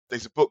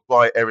There's a book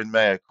by Erin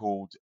Meyer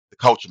called The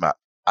Culture Map,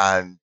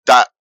 and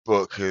that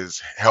book has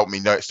helped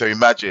me know. So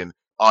imagine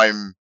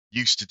I'm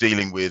used to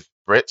dealing with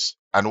Brits,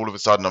 and all of a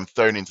sudden I'm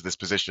thrown into this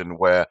position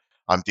where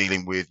I'm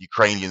dealing with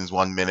Ukrainians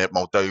one minute,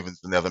 Moldovans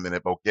the other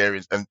minute,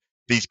 Bulgarians, and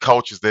these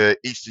cultures, they're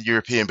Eastern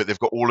European, but they've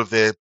got all of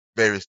their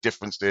various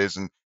differences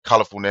and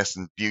colourfulness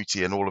and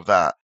beauty and all of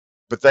that.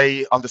 But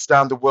they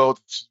understand the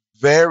world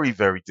very,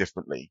 very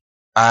differently.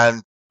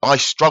 And I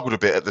struggled a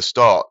bit at the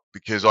start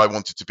because I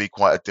wanted to be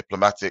quite a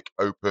diplomatic,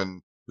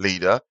 open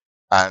leader.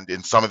 And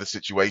in some of the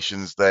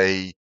situations,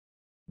 they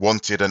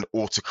wanted an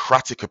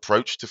autocratic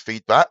approach to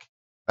feedback.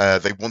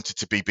 They wanted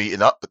to be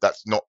beaten up, but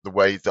that's not the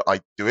way that I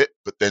do it.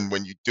 But then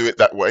when you do it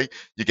that way,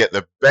 you get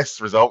the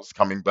best results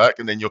coming back.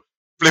 And then you'll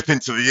flip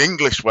into the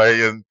English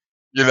way and,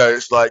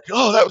 it's like,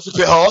 oh, that was a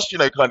bit harsh,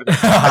 kind of.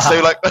 And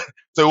so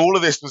so all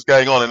of this was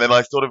going on. And then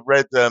I sort of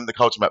read The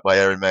Culture Map by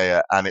Erin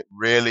Meyer, and it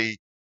really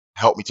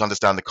helped me to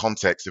understand the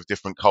context of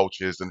different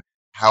cultures and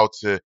how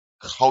to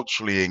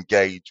culturally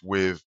engage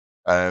with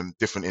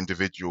different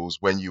individuals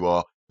when you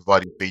are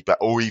providing feedback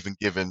or even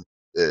giving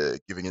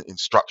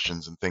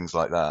instructions and things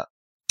like that.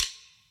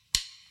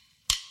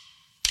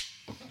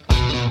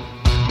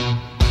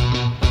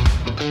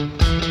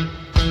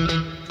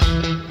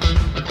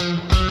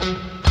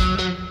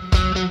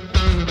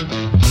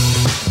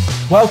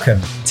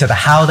 Welcome to the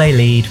How They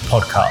Lead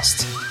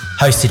podcast,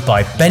 hosted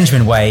by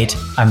Benjamin Wade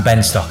and Ben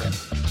Stocken.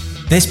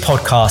 This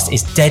podcast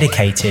is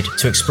dedicated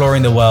to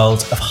exploring the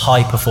world of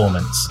high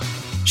performance,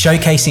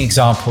 showcasing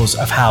examples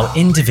of how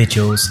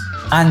individuals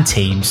and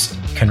teams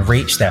can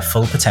reach their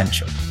full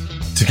potential.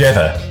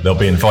 Together, they'll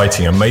be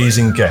inviting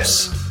amazing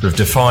guests who have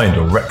defined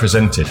or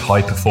represented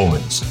high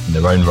performance in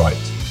their own right,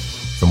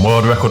 from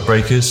world record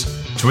breakers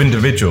to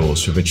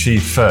individuals who have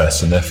achieved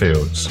first in their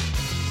fields.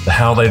 The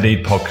How They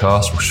Lead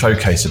podcast will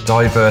showcase a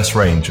diverse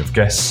range of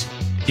guests,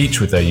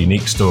 each with their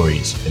unique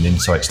stories and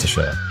insights to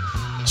share.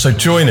 So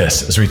join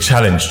us as we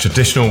challenge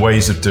traditional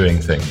ways of doing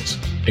things,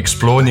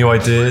 explore new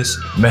ideas,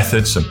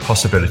 methods and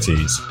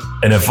possibilities,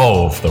 and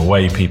evolve the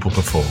way people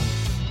perform.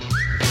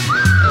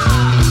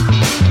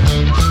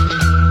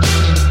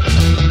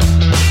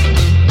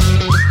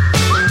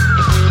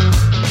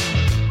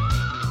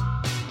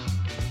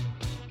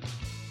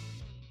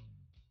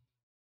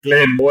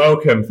 Glyn,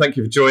 welcome. Thank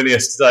you for joining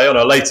us today on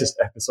our latest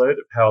episode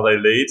of How They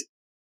Lead.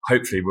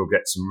 Hopefully we'll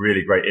get some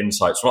really great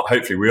insights. Well,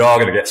 hopefully we are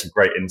going to get some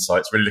great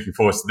insights. Really looking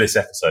forward to this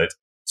episode.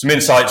 Some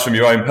insights from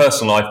your own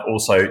personal life,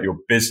 also your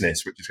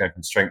business, which is going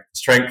from strength to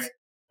strength,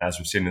 as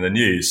we've seen in the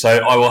news. So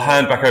I will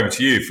hand back over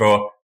to you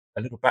for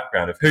a little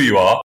background of who you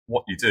are,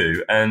 what you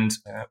do, and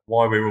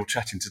why we're all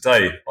chatting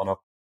today on our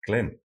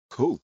Glyn.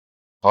 Cool.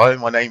 Hi,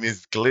 my name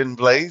is Glyn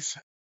Blaize.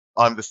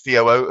 I'm the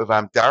COO of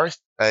Amdaris,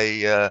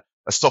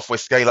 a software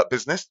scale-up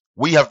business.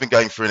 We have been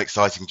going through an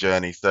exciting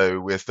journey.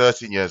 So we're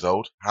 13 years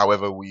old.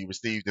 However, we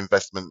received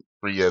investment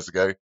 3 years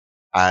ago,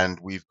 and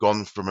we've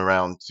gone from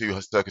around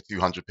circa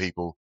 200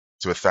 people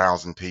to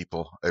 1,000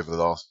 people over the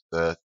last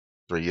 3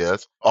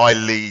 years. I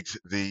lead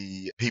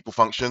the people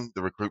function,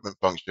 the recruitment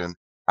function,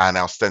 and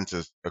our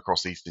centers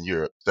across Eastern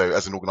Europe. So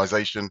as an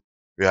organization,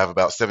 we have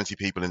about 70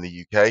 people in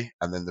the UK,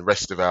 and then the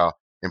rest of our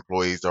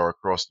employees are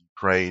across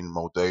Ukraine,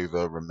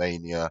 Moldova,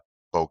 Romania,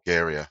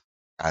 Bulgaria,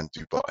 and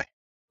Dubai.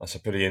 That's a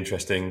pretty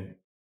interesting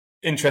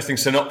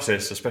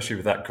synopsis, especially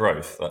with that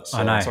growth. That's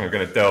something we're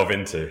going to delve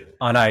into.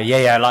 I know.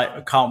 Yeah.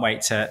 I can't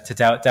wait to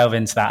delve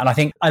into that. And I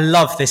think I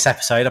love this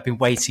episode. I've been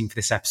waiting for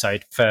this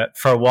episode for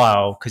a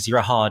while because you're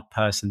a hard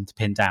person to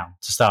pin down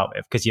to start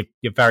with because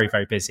you're very,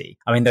 very busy.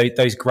 I mean,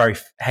 those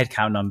growth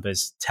headcount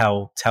numbers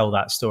tell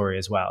that story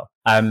as well.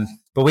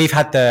 But we've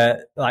had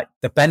the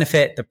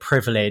benefit, the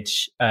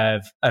privilege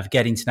of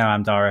getting to know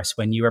Amdaris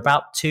when you were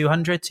about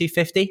 200,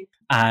 250.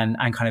 And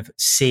kind of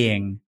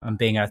seeing and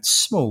being a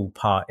small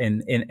part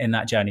in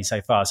that journey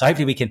so far. So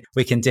hopefully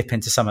we can dip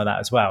into some of that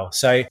as well.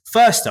 So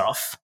first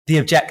off, the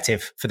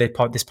objective for this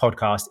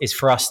podcast is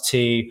for us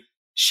to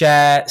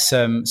share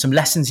some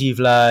lessons you've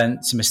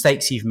learned, some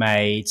mistakes you've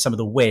made, some of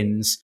the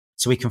wins,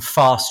 so we can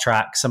fast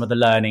track some of the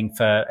learning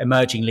for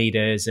emerging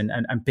leaders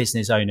and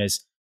business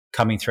owners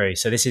coming through.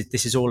 So this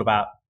is all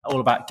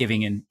about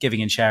giving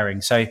and sharing.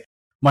 So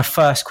my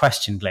first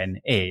question, Glyn,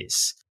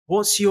 is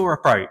what's your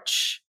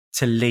approach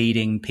to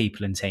leading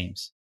people and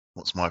teams?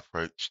 What's my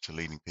approach to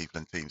leading people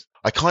and teams?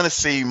 I kind of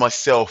see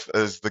myself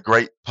as the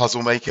great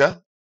puzzle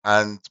maker,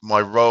 and my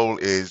role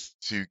is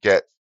to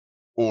get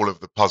all of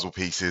the puzzle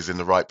pieces in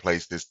the right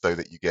places so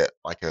that you get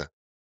like a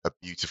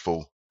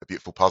beautiful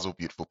puzzle,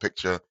 beautiful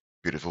picture,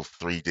 beautiful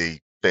 3D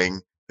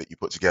thing that you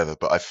put together.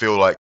 But I feel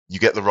like you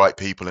get the right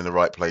people in the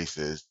right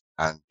places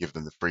and give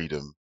them the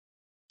freedom,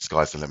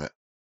 sky's the limit.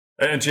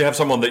 And do you have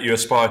someone that you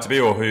aspire to be,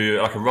 or who,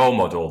 like a role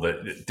model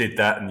that did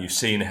that, and you've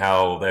seen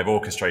how they've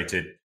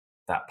orchestrated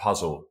that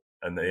puzzle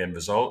and the end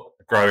result,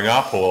 growing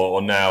up or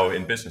now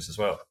in business as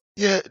well?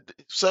 Yeah.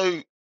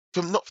 So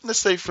from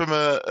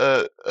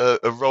a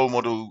role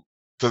model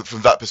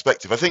from that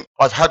perspective, I think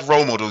I've had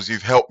role models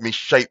who've helped me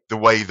shape the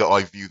way that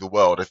I view the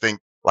world. I think,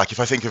 like, if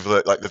I think of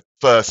the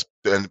first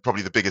and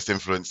probably the biggest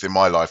influence in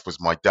my life was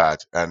my dad,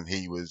 and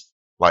he was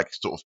like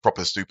sort of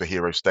proper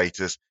superhero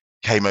status,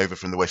 came over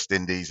from the West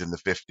Indies in the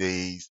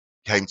 50s,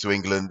 came to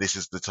England. This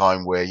is the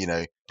time where, you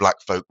know,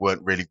 black folk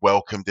weren't really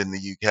welcomed in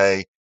the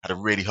UK, had a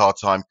really hard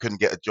time,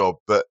 couldn't get a job.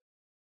 But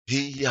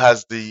he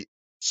has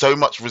so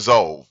much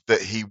resolve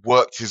that he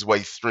worked his way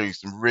through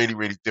some really,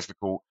 really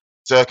difficult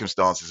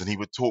circumstances. And he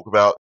would talk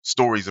about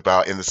stories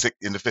about in the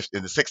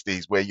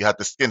 60s where you had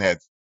the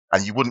skinheads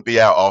and you wouldn't be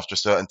out after a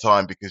certain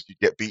time because you'd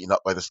get beaten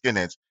up by the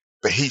skinheads.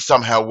 But he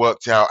somehow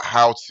worked out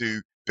how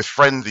to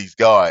befriend these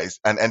guys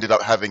and ended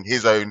up having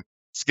his own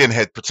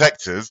skinhead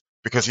protectors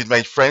because he'd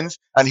made friends.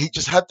 And he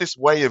just had this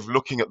way of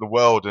looking at the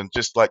world and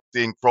just like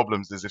seeing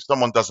problems as if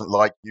someone doesn't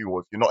like you,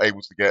 or if you're not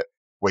able to get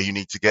where you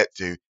need to get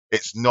to,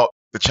 it's not,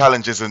 the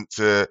challenge isn't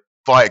to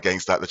fight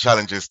against that. The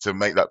challenge is to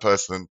make that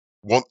person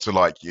want to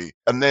like you.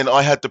 And then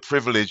I had the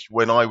privilege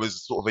when I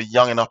was sort of a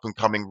young and up and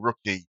coming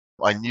rookie,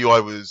 I knew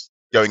I was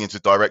going into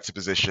director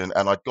position,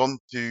 and I'd gone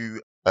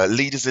to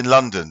Leaders in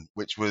London,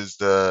 which was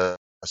a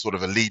sort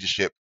of a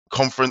leadership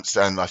conference.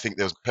 And I think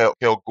there was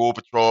Mikhail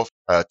Gorbachev,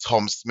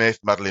 Tom Smith,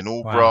 Madeleine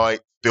Albright,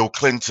 wow, Bill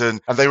Clinton,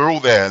 and they were all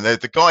there. And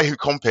the guy who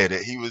compared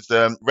it, he was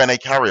Rene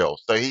Carriol.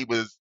 So he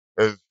was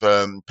of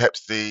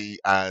Pepsi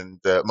and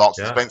Marks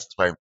and Spencer's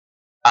fame.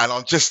 And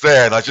I'm just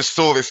there, and I just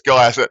saw this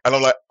guy, and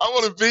I'm like, I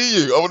want to be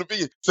you. I want to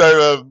be you.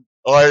 So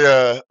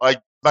I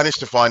managed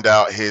to find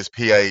out his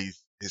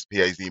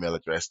PA's email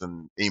address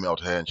and emailed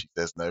her, and she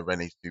says, no,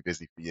 Rene's too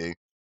busy for you.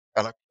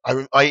 And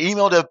I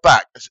emailed her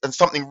back, and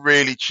something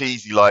really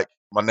cheesy like,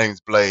 my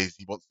name's Blaize,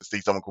 he wants to see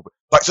someone called,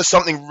 like, just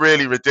something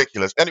really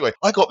ridiculous. Anyway,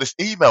 I got this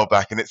email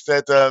back, and it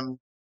said,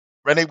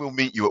 Rene will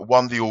meet you at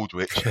 1 the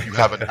Aldwych. You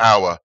have an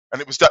hour. And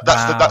it was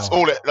that's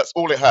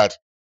all it had.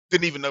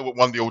 Didn't even know what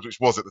 1 the Aldwych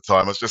was at the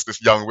time. I was just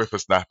this young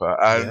whippersnapper,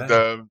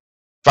 and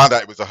found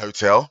out it was a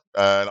hotel.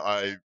 And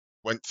I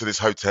went to this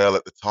hotel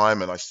at the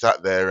time, and I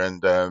sat there,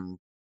 and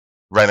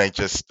Rene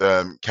just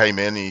came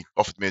in. He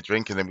offered me a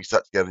drink, and then we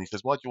sat together. And he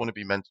says, "Why do you want to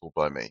be mentored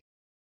by me?"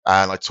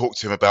 And I talked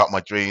to him about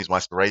my dreams, my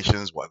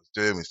aspirations, what I was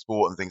doing with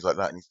sport and things like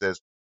that. And he says,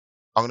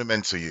 "I'm going to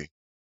mentor you,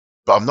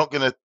 but I'm not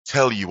going to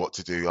tell you what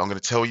to do. I'm going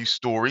to tell you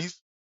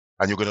stories,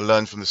 and you're going to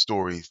learn from the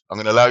stories. I'm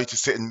going to allow you to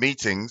sit in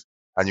meetings,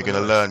 and you're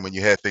going to learn when you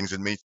hear things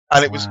in meetings."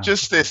 And it was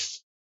just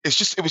this,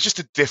 it was just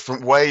a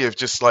different way of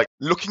just like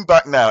looking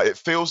back now. It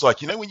feels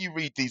like, you know, when you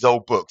read these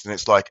old books and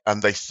it's like,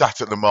 and they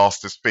sat at the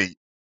master's feet.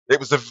 It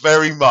was a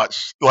very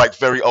much like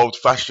very old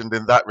fashioned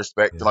in that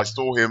respect. And I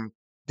saw him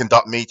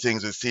conduct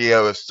meetings as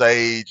CEO of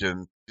Sage,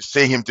 and just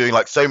seeing him doing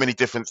like so many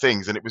different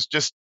things. And it was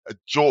just a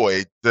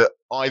joy that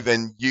I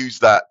then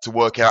used that to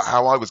work out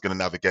how I was going to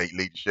navigate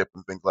leadership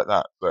and things like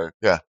that. So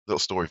yeah, little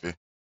story for you.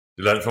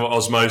 You learned from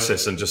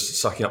osmosis and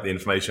just sucking up the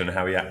information and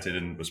how he acted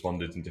and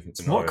responded in different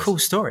scenarios. What a cool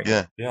story.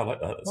 Yeah, I like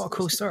that. What a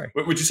cool story.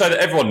 Would you say that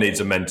everyone needs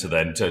a mentor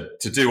then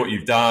to do what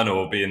you've done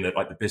or be in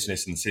the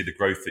business and see the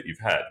growth that you've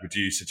had? Would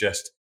you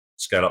suggest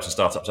scale-ups and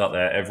startups out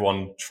there,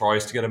 everyone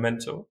tries to get a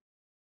mentor?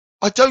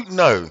 I don't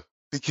know,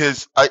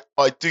 because I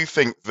do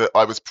think that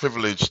I was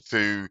privileged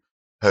to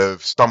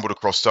have stumbled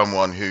across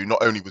someone who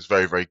not only was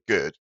very, very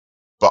good,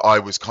 but I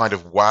was kind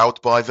of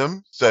wowed by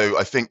them. So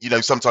I think, you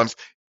know, sometimes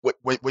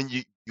when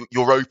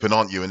you're open,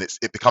 aren't you? And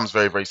it becomes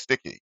very, very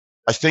sticky.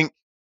 I think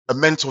a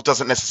mentor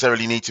doesn't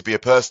necessarily need to be a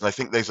person. I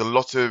think there's a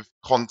lot of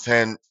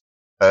content,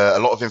 a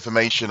lot of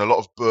information, a lot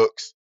of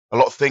books, a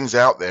lot of things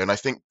out there. And I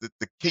think that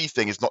the key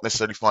thing is not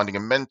necessarily finding a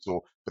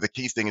mentor, but the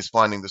key thing is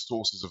finding the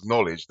sources of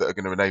knowledge that are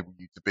going to enable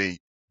you to be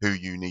who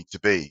you need to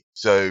be.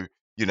 So,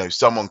 you know,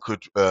 someone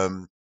could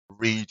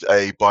read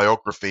a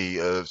biography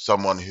of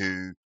someone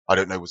who, I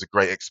don't know, was a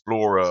great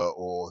explorer,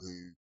 or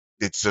who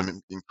did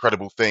some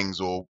incredible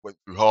things, or went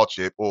through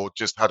hardship, or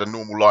just had a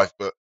normal life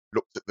but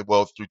looked at the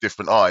world through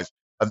different eyes.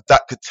 And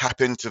that could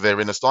tap into their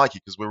inner psyche,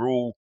 because we're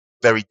all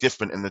very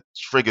different in the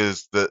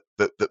triggers that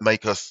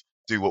make us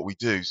do what we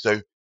do.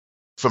 So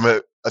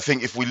I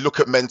think if we look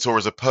at mentor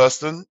as a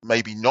person,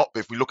 maybe not,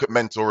 but if we look at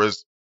mentor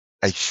as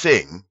a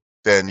thing,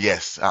 then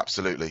yes,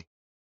 absolutely.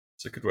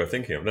 It's a good way of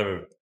thinking. I've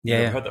never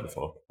heard that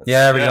before.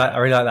 I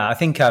really like that. I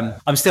think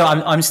I'm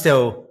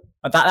still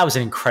that was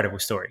an incredible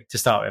story to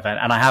start with,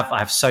 and I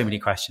have so many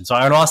questions. So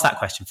I'm going to ask that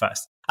question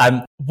first.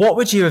 What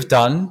would you have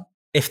done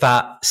if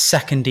that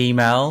second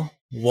email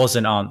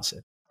wasn't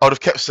answered? I would have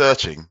kept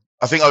searching.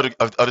 I think I'd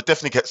have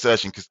definitely kept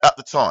searching, because at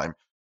the time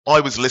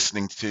I was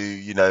listening to,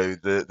 you know,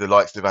 the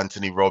likes of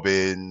Anthony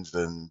Robbins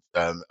and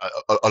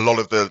a lot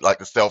of the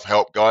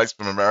self-help guys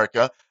from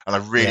America, and I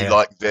really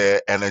liked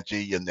their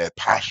energy and their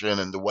passion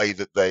and the way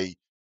that they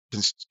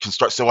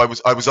construct. So I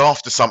was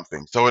after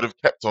something, so I would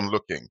have kept on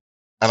looking.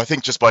 And I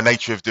think just by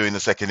nature of doing the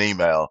second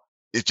email,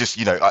 it just,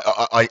 you know,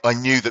 I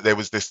knew that there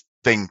was this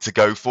thing to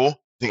go for. I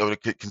think I would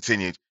have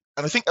continued.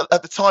 And I think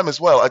at the time as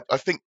well, I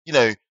think, you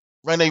know,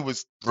 Rene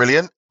was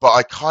brilliant, but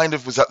I kind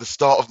of was at the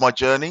start of my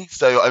journey.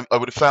 So I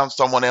would have found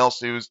someone else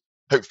who was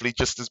hopefully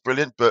just as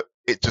brilliant, but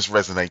it just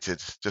resonated.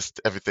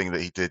 Just everything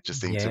that he did just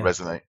seemed to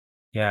resonate.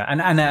 Yeah.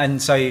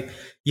 And so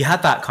you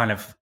had that kind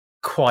of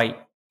quite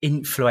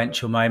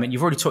influential moment.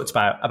 You've already talked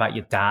about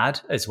your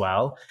dad as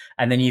well.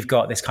 And then you've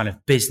got this kind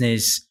of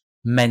business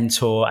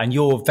mentor, and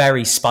you're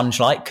very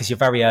sponge-like because you're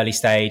very early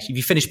stage. Have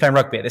you finished playing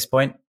rugby at this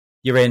point?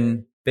 You're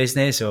in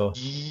business or?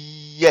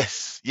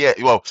 Yes, yeah.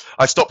 Well,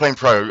 I stopped playing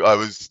pro. I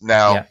was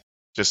now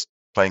just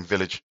playing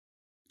village.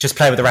 Just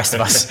play with the rest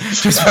of us.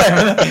 Just play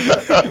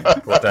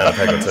with What down a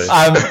peg or two.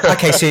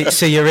 Okay,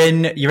 so you're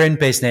in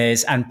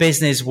business, and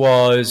business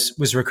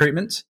was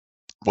recruitment.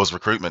 Was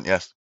recruitment,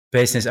 yes.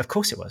 Business, of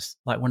course, it was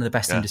like one of the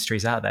best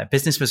industries out there.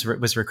 Business was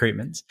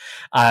recruitment,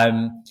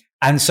 and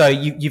so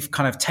you've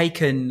kind of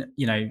taken,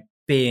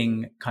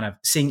 being kind of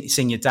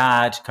seeing your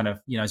dad kind of,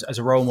 as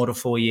a role model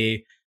for you.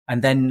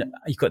 And then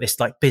you've got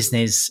this like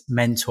business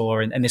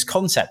mentor and this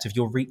concept of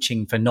you're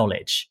reaching for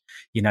knowledge,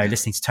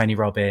 listening to Tony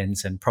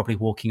Robbins and probably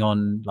walking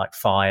on like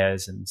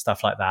fires and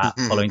stuff like that,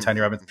 following Tony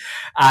Robbins.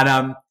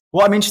 And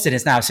what I'm interested in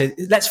is now, so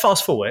let's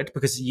fast forward,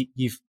 because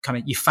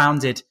you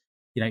founded,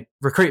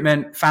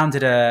 recruitment,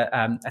 founded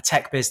a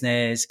tech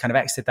business, kind of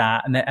exited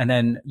that. And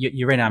then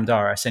you're in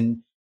Amdaris, and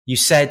you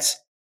said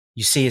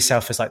you see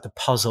yourself as like the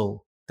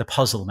puzzle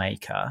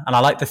maker. And I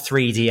like the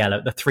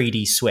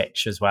 3D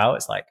switch as well.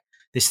 It's like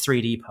this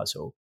 3D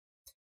puzzle.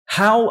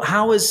 How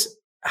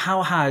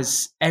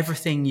has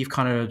everything you've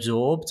kind of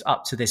absorbed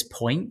up to this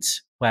point,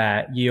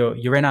 where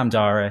you're in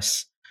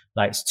Amdaris,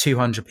 like it's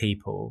 200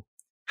 people,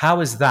 how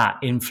has that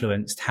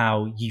influenced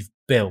how you've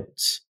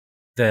built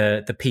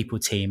the people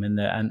team and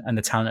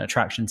the talent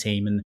attraction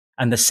team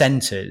and the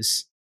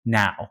centers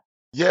now?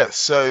 Yeah,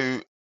 so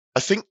I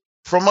think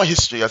from my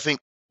history, I think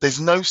there's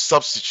no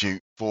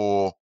substitute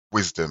for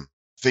wisdom.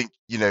 I think,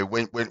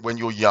 when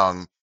you're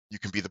young, you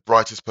can be the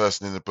brightest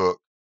person in the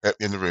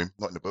room,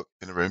 not in the book,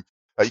 in the room.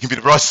 You can be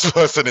the brightest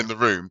person in the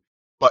room,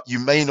 but you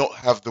may not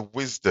have the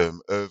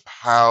wisdom of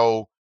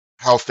how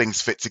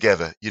things fit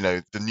together.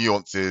 The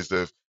nuances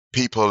of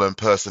people and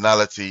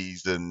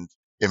personalities and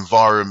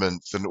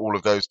environments and all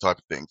of those type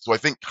of things. So I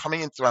think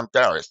coming into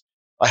Amdaris,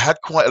 I had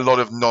quite a lot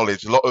of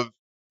knowledge, a lot of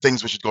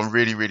things which had gone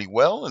really, really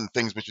well and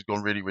things which had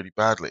gone really, really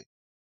badly.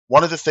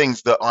 One of the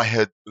things that I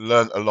had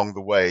learned along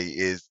the way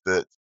is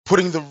that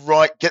getting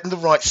the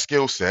right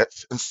skill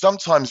sets, and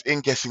sometimes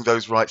in getting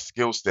those right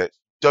skill sets,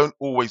 don't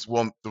always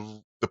want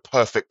the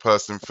perfect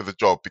person for the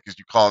job because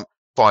you can't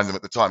find them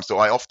at the time. So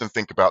I often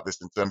think about this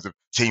in terms of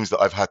teams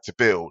that I've had to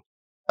build.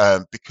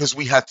 Because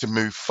we had to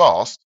move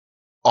fast,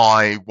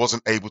 I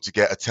wasn't able to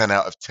get a 10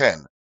 out of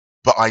 10,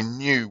 but I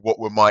knew what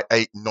were my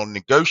 8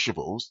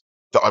 non-negotiables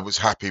that I was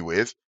happy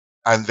with.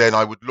 And then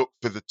I would look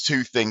for the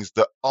 2 things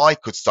that I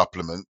could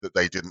supplement that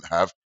they didn't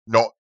have,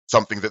 not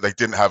something that they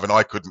didn't have and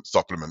I couldn't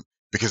supplement,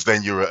 because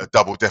then you're at a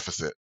double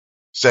deficit.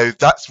 So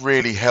that's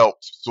really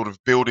helped sort of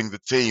building the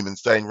team and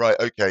saying, right,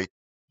 okay,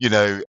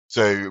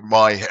 so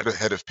my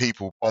head of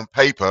people on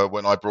paper,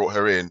 when I brought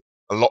her in,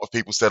 a lot of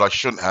people said I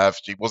shouldn't have.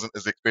 She wasn't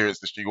as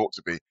experienced as she ought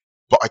to be.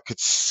 But I could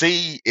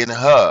see in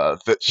her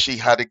that she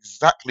had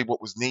exactly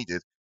what was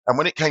needed. And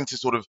when it came to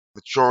sort of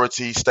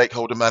maturity,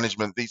 stakeholder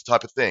management, these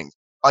type of things,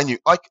 I knew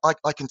I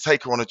can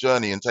take her on a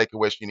journey and take her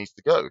where she needs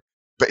to go.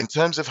 But in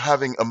terms of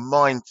having a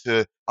mind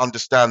to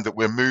understand that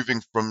we're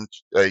moving from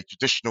a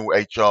traditional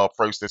HR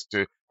process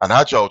to an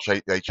agile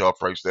HR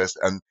process,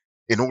 and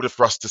in order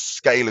for us to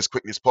scale as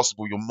quickly as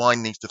possible, your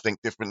mind needs to think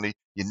differently.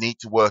 You need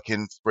to work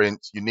in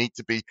sprints. You need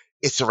to be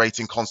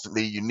iterating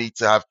constantly. You need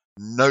to have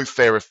no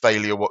fear of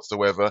failure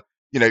whatsoever.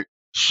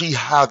 She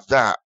had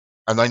that,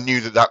 and I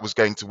knew that that was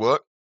going to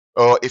work.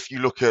 Or if you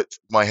look at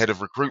my head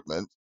of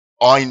recruitment,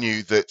 I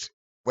knew that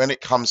when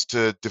it comes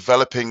to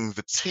developing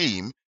the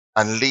team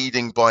and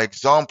leading by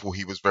example,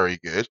 he was very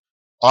good.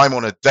 I'm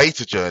on a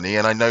data journey,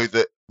 and I know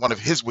that one of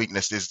his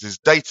weaknesses is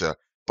data,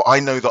 but I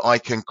know that I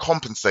can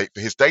compensate for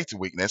his data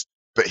weakness,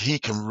 but he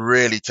can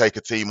really take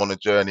a team on a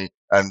journey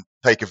and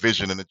take a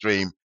vision and a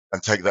dream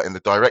and take that in the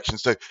direction.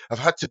 So I've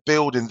had to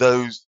build in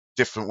those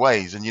different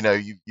ways. And,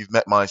 you've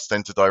met my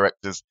center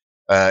directors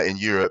in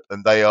Europe,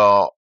 and they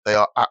are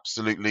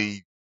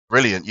absolutely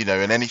brilliant,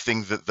 and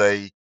anything that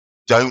they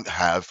don't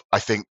have, I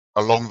think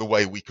along the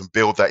way we can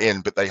build that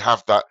in, but they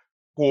have that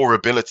core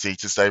ability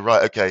to say,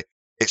 right, okay,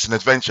 it's an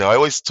adventure. I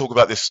always talk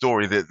about this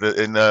story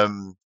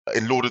that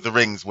in Lord of the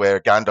Rings, where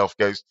Gandalf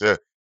goes to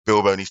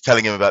Bilbo and he's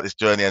telling him about this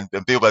journey, and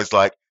Bilbo's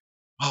like,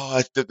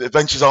 oh, the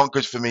adventures aren't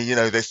good for me,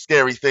 they're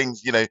scary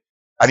things, and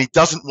he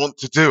doesn't want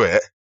to do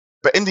it,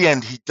 but in the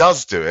end he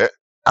does do it,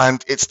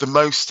 and it's the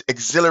most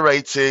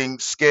exhilarating,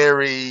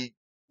 scary,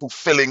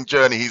 fulfilling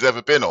journey he's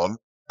ever been on.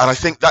 And I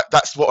think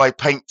that's what I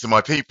paint to my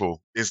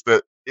people, is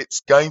that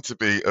it's going to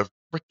be a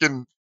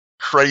freaking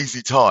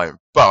crazy time,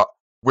 but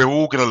we're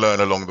all going to learn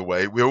along the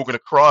way. We're all going to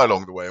cry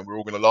along the way, and we're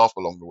all going to laugh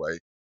along the way.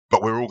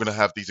 But we're all going to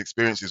have these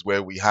experiences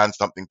where we hand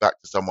something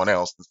back to someone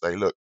else and say,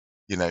 look,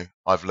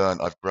 I've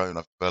learned, I've grown,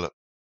 I've developed.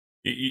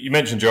 You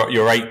mentioned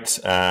your 8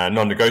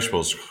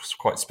 non-negotiables,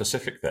 quite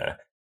specific there.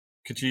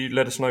 Could you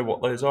let us know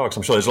what those are? Because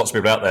I'm sure there's lots of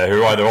people out there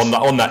who are either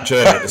on that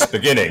journey at the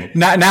beginning.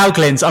 Now,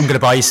 Glyn's, I'm going to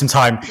buy you some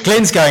time.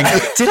 Glyn's going,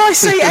 did I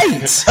say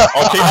 8?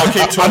 I'll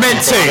keep talking I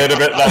meant 2. a little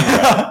bit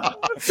longer.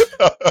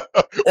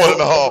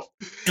 1.5.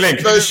 Glyn,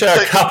 can you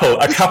share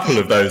a couple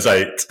of those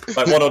 8?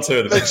 Like 1 or 2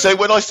 of them. So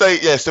when I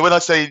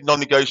say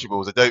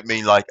non-negotiables, I don't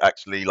mean like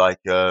actually like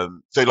so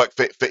like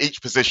for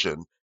each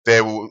position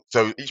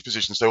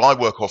so I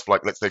work off,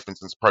 like, let's say for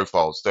instance,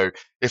 profiles. So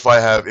if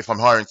I'm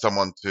hiring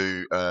someone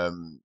to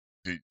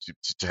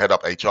head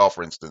up HR,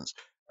 for instance,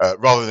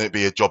 rather than it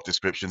be a job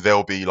description,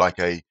 there'll be like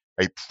a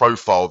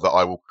profile that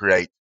I will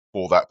create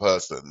for that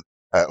person,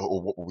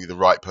 or what will be the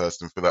right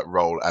person for that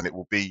role, and it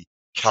will be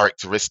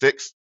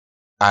characteristics,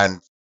 and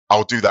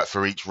I'll do that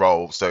for each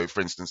role. So for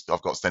instance,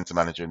 I've got a centre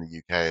manager in the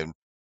UK, and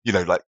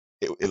like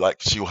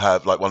like she'll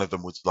have, like, one of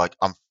them was like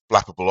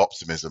unflappable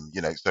optimism,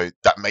 so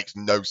that makes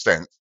no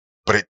sense,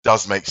 but it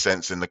does make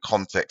sense in the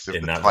context of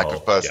the type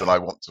of person I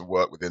want to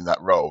work within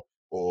that role.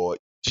 Or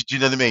do you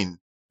know what I mean?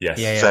 Yes.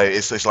 Yeah. So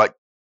it's like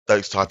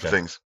those type of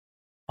things.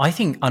 I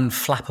think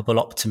unflappable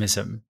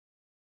optimism,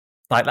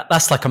 like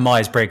that's like a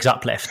Myers-Briggs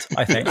uplift,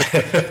 I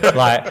think.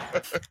 Like,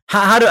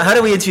 how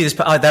do we interview this?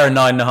 Oh, they're a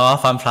 9.5,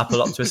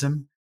 unflappable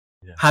optimism.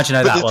 Yeah. How do you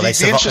know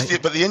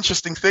that? But the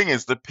interesting thing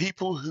is the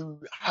people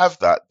who have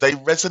that, they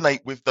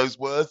resonate with those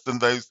words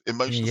and those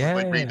emotions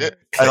as they read it.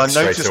 And I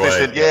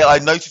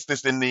noticed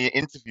this in the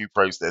interview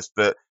process,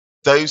 that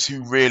those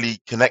who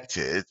really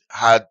connected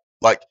had,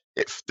 like,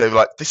 if they were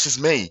like, this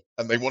is me,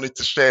 and they wanted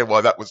to share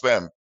why that was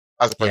them,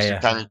 as opposed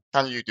to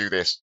can you do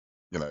this?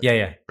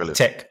 Brilliant.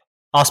 Tick.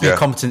 Ask me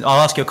I'll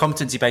ask you a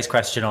competency-based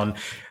question on,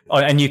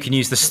 and you can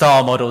use the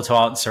STAR model to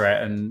answer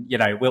it, and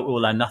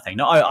we'll learn nothing.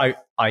 No, I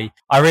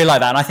really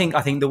like that, and I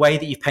think the way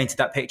that you've painted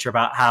that picture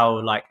about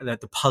how, like,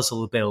 the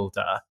puzzle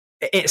builder,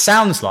 it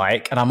sounds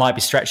like, and I might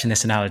be stretching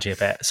this analogy a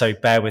bit, so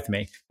bear with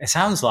me. It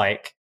sounds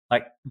like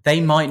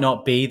they might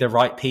not be the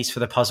right piece for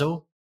the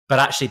puzzle, but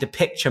actually the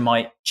picture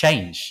might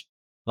change,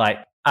 like,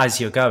 as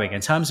you're going,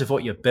 in terms of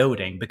what you're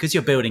building, because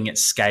you're building at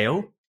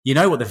scale. You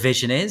know what the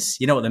vision is,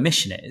 you know what the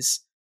mission is.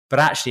 But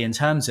actually, in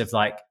terms of,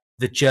 like,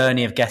 the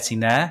journey of getting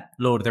there,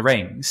 Lord of the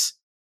Rings,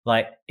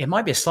 like, it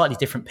might be a slightly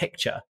different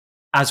picture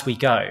as we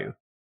go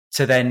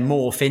to then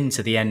morph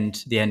into the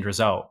end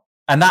result.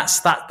 And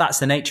that's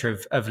the nature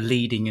of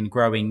leading and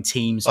growing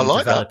teams and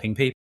developing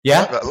people. Yeah,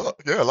 I like that a lot.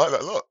 Yeah, I like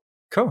that a lot.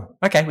 Cool.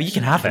 Okay, well, you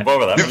can have it.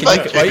 Borrow that.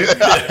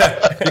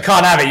 You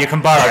can't have it. You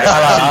can borrow it.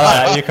 I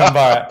like it. You can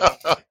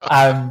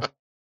borrow it.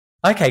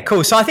 Okay,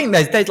 cool. So I think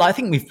I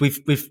think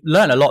we've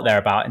learned a lot there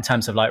about, in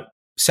terms of, like,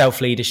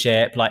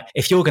 self-leadership. Like,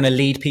 if you're going to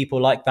lead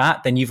people like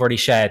that, then you've already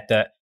shared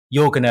that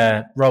you're going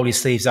to roll your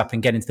sleeves up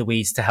and get into the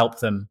weeds to help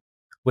them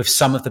with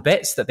some of the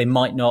bits that they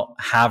might not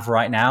have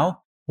right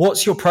now.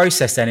 What's your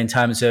process then in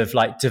terms of,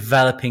 like,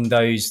 developing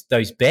those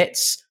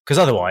bits? Because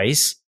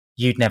otherwise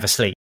you'd never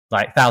sleep.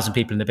 Like, 1,000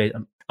 people in the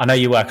business. I know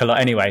you work a lot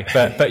anyway,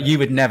 but you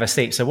would never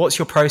sleep. So what's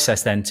your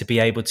process then to be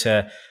able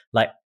to,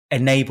 like,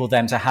 enable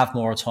them to have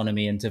more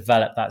autonomy and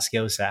develop that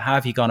skill set? How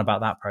have you gone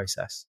about that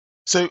process?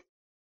 So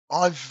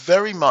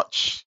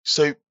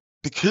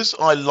because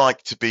I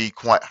like to be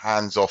quite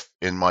hands-off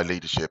in my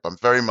leadership, I'm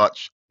very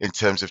much in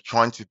terms of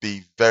trying to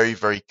be very,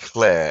 very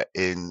clear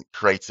in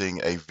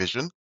creating a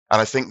vision.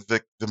 And I think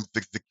the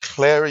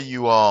clearer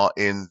you are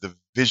in the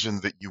vision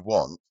that you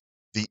want,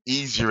 the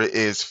easier it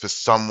is for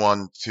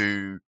someone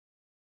to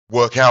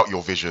work out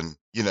your vision.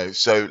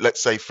 So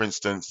let's say, for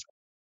instance,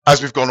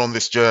 as we've gone on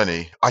this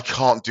journey, I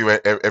can't do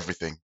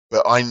everything,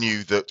 but I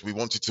knew that we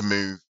wanted to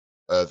move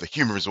the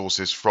human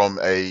resources from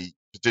a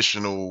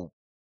traditional,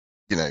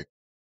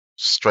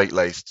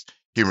 straight-laced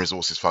human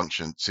resources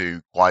function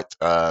to quite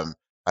an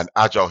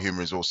agile human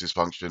resources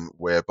function,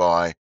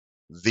 whereby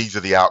these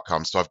are the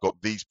outcomes. So I've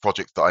got these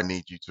projects that I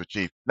need you to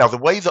achieve. Now, the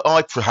way that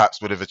I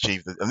perhaps would have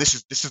achieved it, and this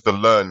is the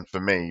learn for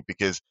me,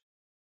 because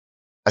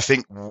I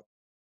think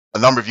a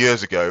number of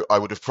years ago, I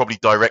would have probably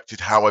directed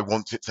how I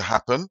want it to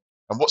happen.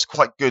 And what's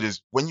quite good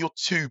is when you're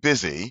too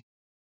busy,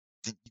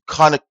 you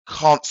kind of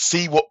can't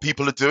see what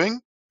people are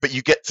doing, but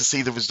you get to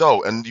see the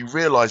result, and you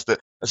realize that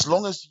as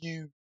long as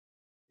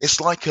it's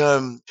like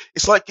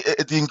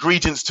the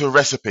ingredients to a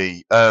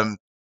recipe.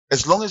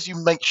 As long as you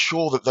make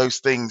sure that those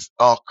things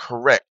are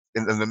correct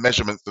and the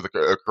measurements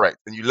are correct,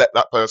 and you let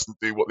that person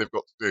do what they've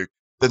got to do,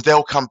 then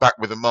they'll come back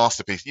with a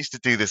masterpiece. I used to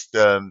do this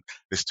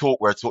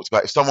talk where I talked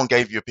about, if someone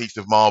gave you a piece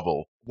of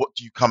marble, what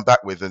do you come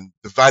back with? And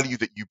the value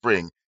that you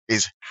bring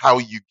is how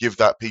you give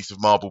that piece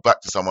of marble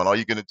back to someone. Are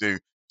you going to do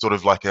sort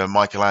of like a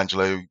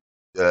Michelangelo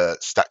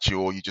statue,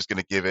 or are you just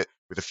going to give it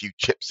with a few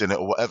chips in it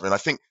or whatever? And I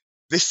think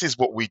this is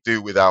what we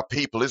do with our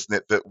people, isn't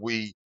it? That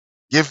we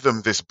give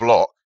them this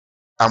block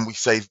and we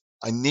say,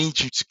 I need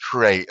you to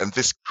create, and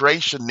this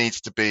creation needs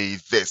to be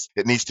this.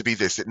 It needs to be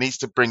this. It needs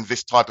to bring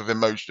this type of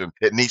emotion.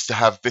 It needs to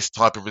have this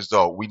type of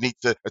result. We need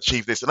to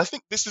achieve this. And I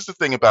think this is the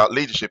thing about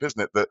leadership,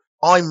 isn't it? That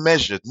I'm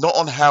measured not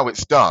on how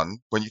it's done.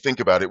 When you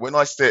think about it, when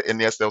I sit in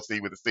the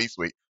SLC with the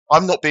C-suite,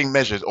 I'm not being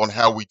measured on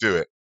how we do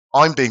it.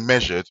 I'm being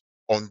measured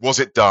on was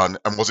it done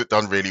and was it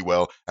done really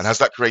well, and has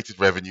that created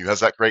revenue, has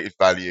that created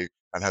value,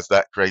 and has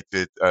that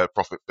created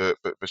profit for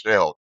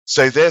shareholders.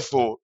 So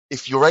therefore,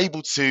 if you're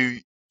able to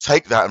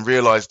take that and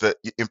realize that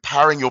you're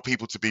empowering your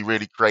people to be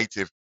really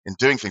creative in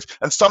doing things,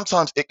 and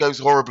sometimes it goes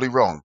horribly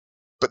wrong,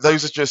 but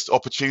those are just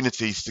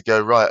opportunities to go,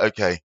 right,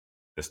 okay,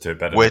 let's do it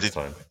better next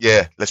time.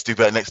 Yeah, let's do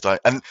better next time.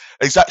 And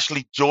there's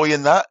actually joy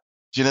in that.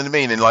 Do you know what I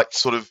mean? And like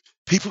sort of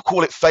people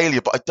call it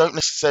failure, but I don't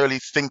necessarily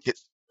think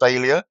it's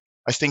failure.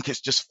 I think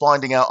it's just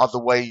finding out other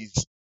ways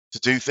to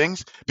do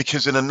things,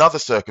 because in another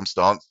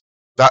circumstance,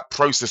 that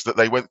process that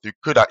they went through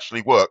could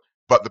actually work,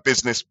 but the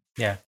business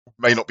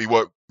may not be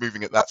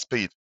moving at that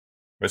speed.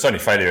 Well, it's only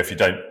failure if you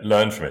don't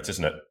learn from it,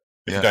 isn't it?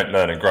 If you don't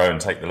learn and grow and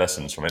take the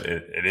lessons from it,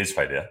 it is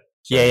failure.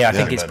 So I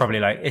think it's probably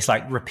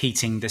like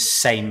repeating the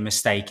same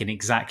mistake in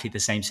exactly the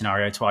same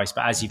scenario twice.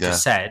 But as you've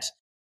just said,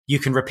 you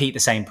can repeat the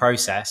same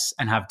process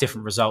and have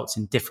different results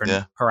in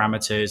different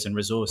parameters and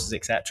resources,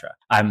 etc.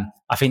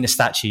 I think the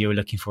statue you were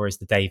looking for is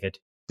the David.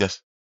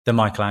 Yes. The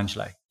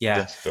Michelangelo. Yeah.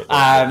 Yes. The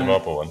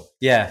marble one.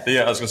 Yeah.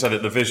 I was going to say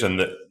that the vision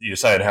that you're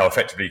saying, how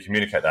effectively you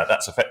communicate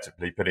that's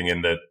effectively putting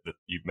in the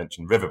you've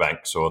mentioned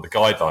riverbanks or the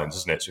guidelines,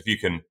 isn't it? So if you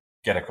can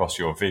get across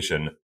your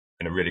vision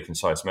in a really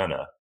concise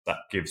manner, that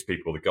gives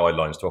people the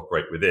guidelines to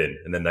operate within,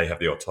 and then they have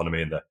the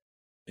autonomy and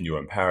you're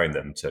empowering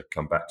them to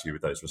come back to you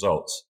with those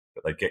results,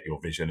 but they get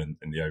your vision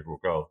and the overall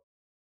goal.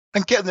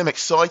 And getting them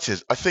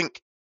excited. I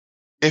think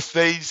if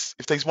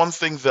there's one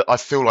thing that I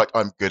feel like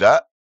I'm good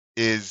at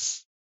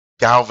is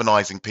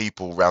galvanizing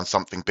people around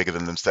something bigger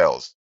than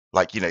themselves.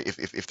 Like, you know,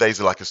 if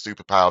there's like a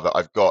superpower that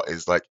I've got,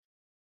 is like,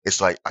 it's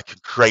like I can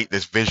create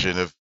this vision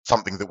of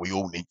something that we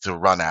all need to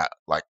run at.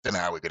 Like, don't know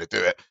how we're going to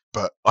do it,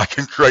 but I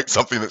can create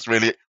something that's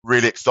really,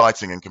 really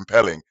exciting and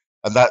compelling.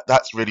 And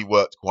that's really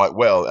worked quite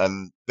well.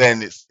 And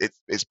then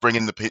it's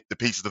bringing the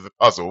pieces of the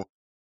puzzle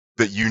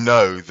that you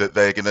know that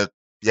they're going to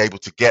be able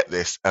to get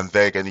this, and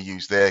they're going to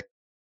use their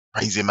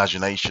crazy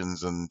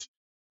imaginations and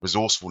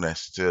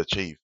resourcefulness to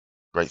achieve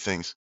great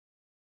things.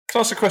 Can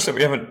I ask a question that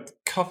we haven't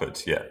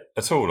covered yet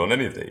at all on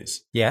any of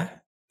these? Yeah.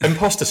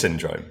 Imposter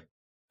syndrome.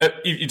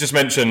 You just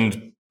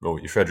mentioned, well,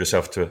 you referred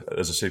yourself to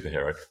as a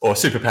superhero, or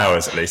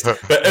superpowers at least.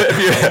 But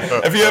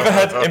have you ever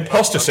had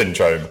imposter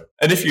syndrome?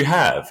 And if you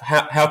have,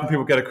 how can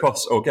people get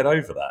across or get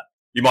over that?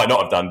 You might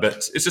not have done, but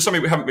it's just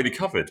something we haven't really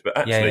covered. But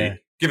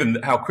actually, given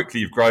how quickly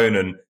you've grown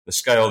and the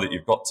scale that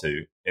you've got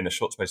to in a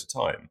short space of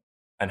time,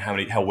 and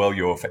how well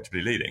you're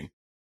effectively leading,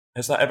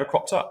 has that ever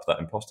cropped up, that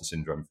imposter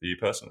syndrome for you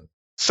personally?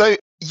 So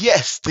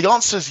yes, the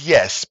answer is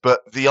yes,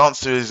 but the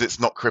answer is it's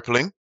not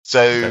crippling.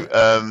 So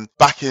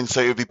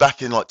it would be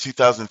back in like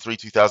 2003,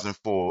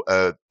 2004.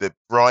 The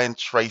Brian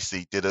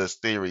Tracy did a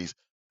series.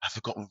 I've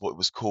forgotten what it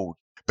was called,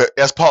 but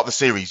as part of the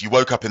series, you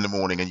woke up in the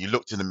morning and you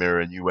looked in the mirror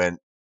and you went,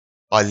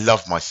 "I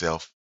love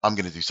myself. I'm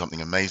going to do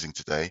something amazing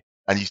today."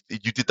 And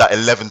you did that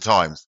 11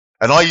 times.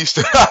 And I used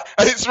to,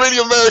 and it's really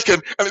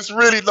American and it's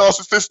really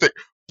narcissistic.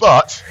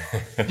 But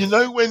you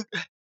know, when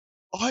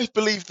I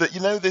believe that,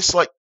 you know, this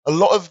like a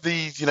lot of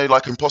these, you know,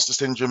 like imposter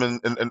syndrome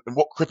and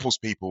what cripples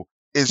people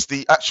is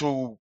the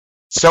actual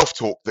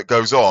self-talk that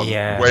goes on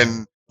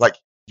when like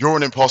you're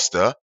an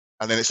imposter,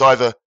 and then it's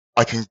either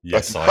I can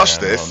crush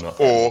this,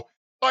 or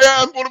I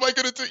am, what am I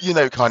going to do? You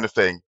know, kind of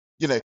thing.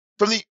 You know,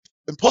 from the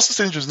imposter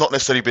syndrome has not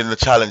necessarily been the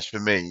challenge for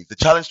me. The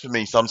challenge for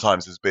me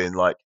sometimes has been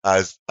like,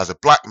 as a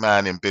black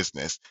man in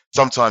business,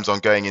 sometimes I'm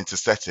going into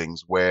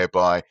settings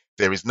whereby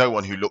there is no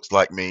one who looks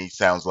like me,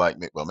 sounds like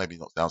me. Well, maybe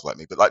not sounds like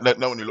me, but like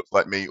no one who looks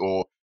like me,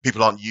 or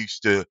people aren't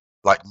used to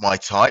like my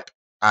type.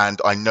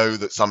 And I know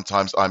that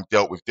sometimes I'm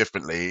dealt with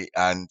differently,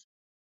 and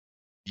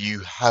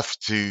you have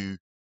to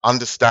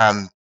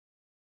understand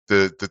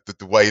the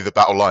way the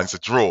battle lines are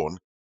drawn,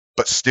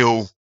 but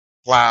still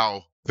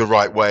plow the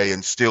right way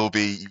and still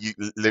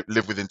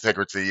live with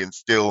integrity and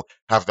still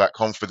have that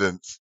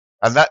confidence.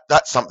 And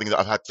that's something that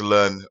I've had to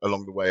learn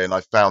along the way, and I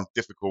found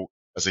difficult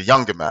as a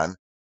younger man.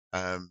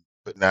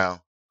 But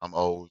now I'm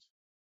old.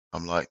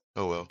 I'm like,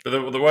 oh well.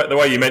 But the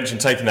way you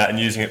mentioned taking that and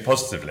using it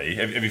positively,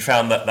 have you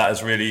found that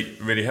has really,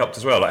 really helped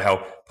as well? Like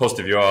how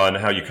positive you are and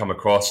how you come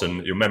across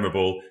and you're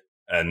memorable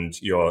and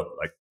your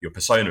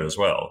persona as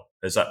well.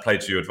 Has that played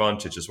to your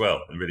advantage as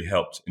well and really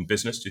helped in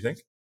business, do you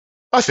think?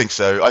 I think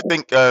so. I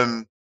think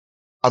I'm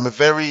a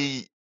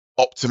very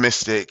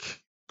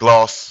optimistic,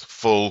 glass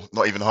full,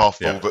 not even half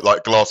full, but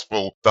like glass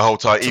full the whole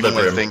time. Even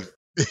when things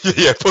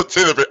put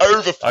to the brim,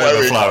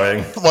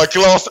 overflowing. My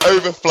glass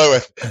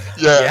overfloweth.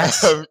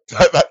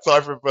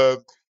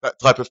 That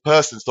type of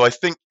person. So I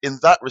think in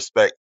that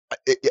respect,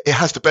 it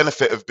has the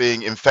benefit of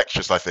being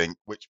infectious, I think,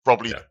 which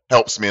probably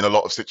helps me in a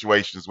lot of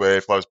situations where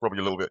if I was probably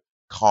a little bit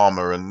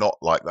calmer and not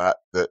like that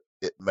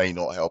it may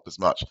not help as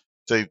much.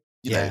 So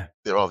you know,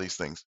 there are these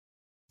things.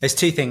 There's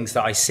two things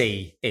that I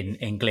see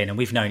in Glyn, and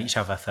we've known each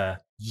other for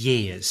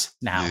years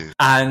now.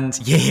 And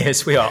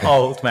years, we are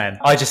old men.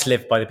 I just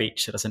live by the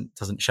beach. It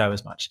doesn't show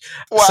as much.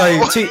 Wow. So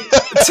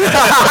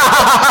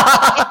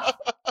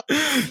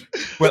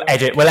We'll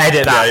edit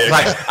that. Yeah.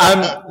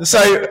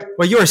 Right.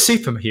 Well, you're a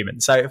superhuman,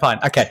 so fine.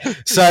 Okay.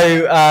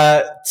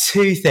 So,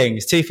 two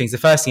things. The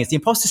first thing is the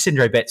imposter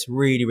syndrome bit's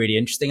really, really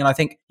interesting. And I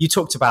think you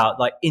talked about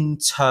like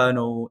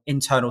internal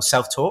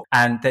self-talk,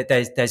 and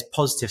there's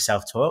positive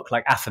self-talk,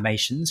 like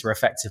affirmations are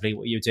effectively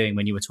what you're doing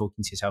when you were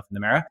talking to yourself in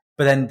the mirror.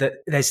 But then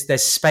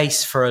there's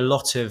space for a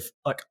lot of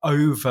like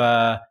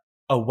over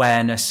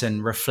awareness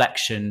and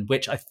reflection,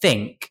 which I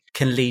think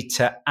can lead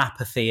to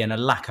apathy and a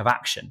lack of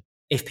action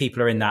if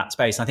people are in that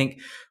space. And I think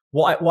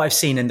what I've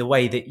seen in the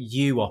way that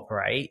you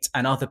operate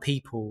and other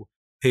people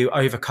who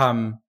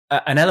overcome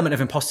an element of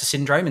imposter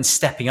syndrome and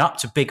stepping up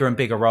to bigger and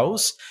bigger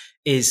roles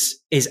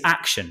is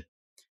action.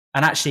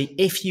 And actually,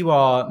 if you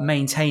are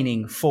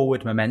maintaining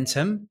forward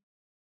momentum,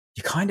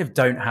 you kind of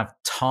don't have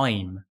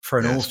time for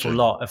an awful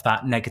lot of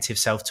that negative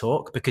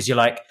self-talk, because you're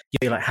like,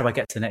 how do I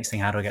get to the next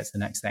thing? How do I get to the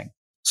next thing?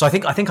 So I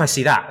think I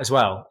see that as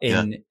well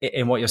in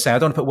what you're saying. I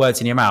don't want to put words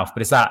in your mouth,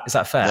 but is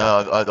that fair?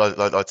 No,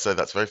 I'd say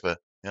that's very fair.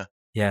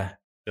 Yeah.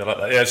 I like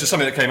that. Yeah, it's just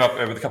something that came up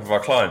with a couple of our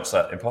clients,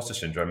 that imposter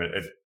syndrome.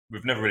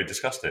 We've never really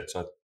discussed it,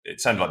 so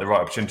it sounded like the right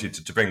opportunity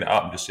to bring that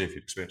up and just see if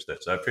you've experienced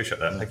it. So I appreciate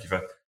that. Thank you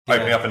for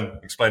opening up and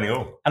explaining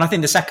all. And I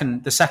think the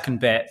second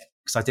bit,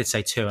 because I did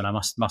say two, and I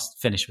must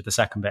finish with the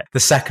second bit.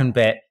 The second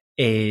bit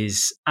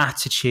is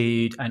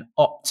attitude and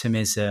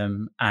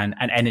optimism and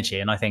energy.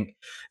 And I think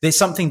there's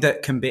something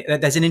that can be,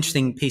 there's an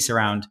interesting piece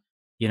around,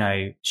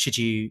 should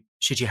you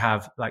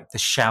have like the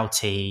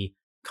shouty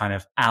kind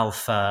of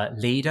alpha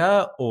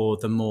leader or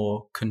the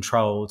more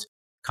controlled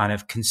kind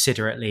of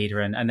considerate leader?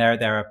 And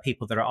there are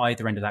people that are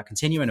either end of that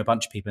continuum and a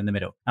bunch of people in the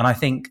middle. And I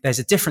think there's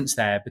a difference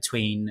there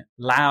between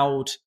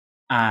loud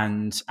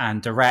and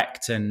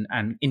direct and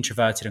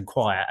introverted and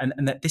quiet.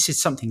 And that this is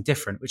something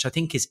different, which I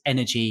think is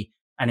energy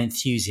and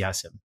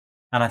enthusiasm.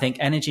 And I think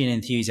energy and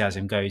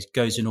enthusiasm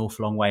goes an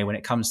awful long way when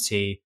it comes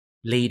to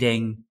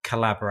leading,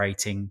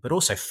 collaborating, but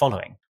also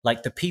following.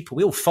 Like the people,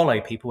 we all follow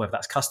people, whether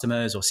that's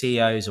customers or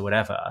CEOs or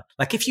whatever.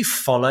 Like if you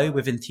follow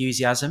with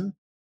enthusiasm,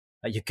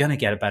 you're going to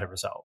get a better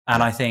result.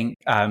 And I think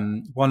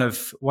one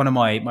of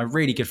my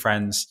really good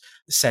friends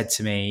said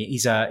to me,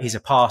 he's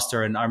a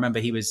pastor, and I remember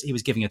he was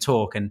giving a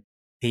talk, and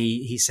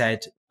he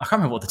said, I can't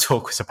remember what the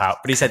talk was about,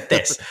 but he said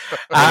this.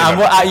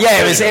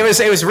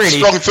 It was really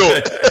strong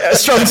talk.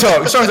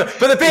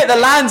 But the bit that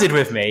landed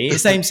with me,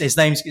 his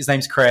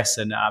name's Chris,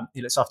 and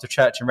he looks after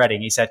church in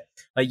Reading. He said,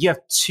 you have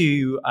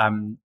two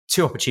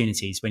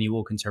opportunities when you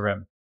walk into a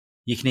room.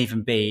 You can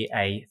even be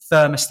a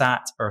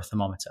thermostat or a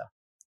thermometer.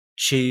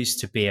 Choose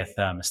to be a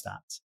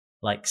thermostat.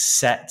 Like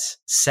set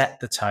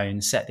the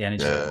tone, set the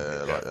energy.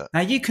 Yeah, like that.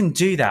 Now you can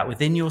do that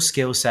within your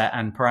skill set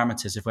and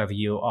parameters of whether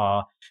you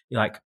are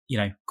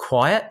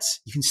quiet.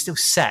 You can still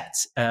set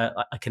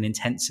like an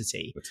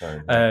intensity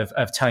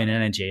of tone and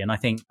energy. And I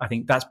think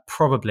that's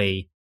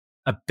probably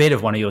a bit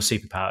of one of your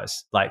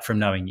superpowers, like from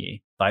knowing you,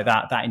 like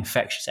that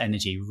infectious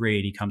energy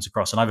really comes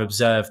across. And I've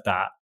observed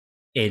that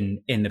in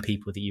the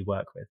people that you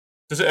work with.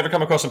 Does it ever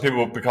come across and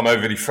people become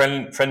overly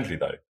friendly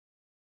though?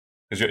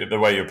 Because the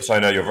way you're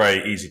persona, you're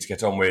very easy to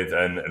get on with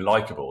and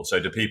likable. So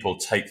do people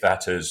take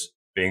that as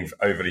being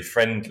overly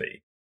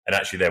friendly? And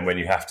actually then when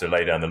you have to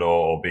lay down the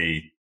law or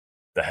be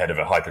the head of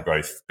a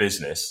hyper-growth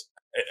business,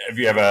 have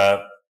you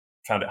ever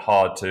found it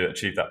hard to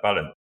achieve that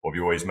balance? Or have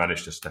you always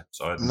managed to step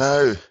aside?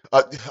 No.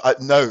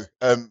 No.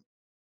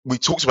 We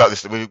talked about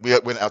this. We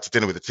went out to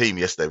dinner with the team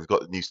yesterday. We've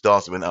got new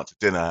stars. We went out to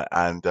dinner,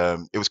 and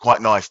it was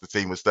quite nice. The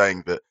team was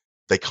saying that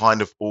they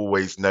kind of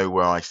always know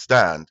where I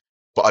stand.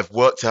 But I've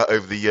worked out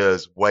over the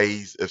years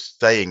ways of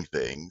saying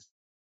things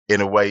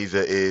in a way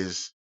that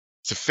is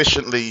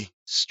sufficiently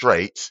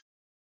straight,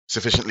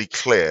 sufficiently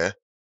clear,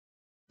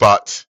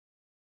 but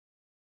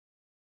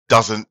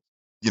doesn't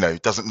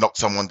knock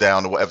someone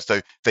down or whatever.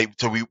 So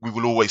we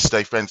will always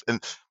stay friends.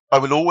 And I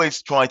will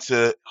always try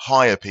to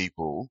hire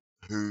people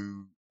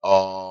who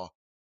are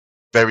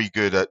very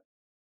good at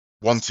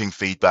wanting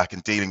feedback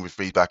and dealing with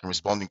feedback and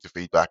responding to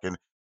feedback. And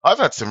I've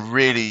had some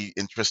really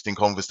interesting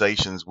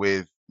conversations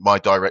with my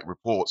direct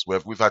reports where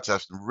we've had to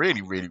have some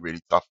really, really, really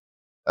tough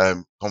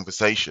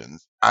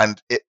conversations, and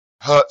it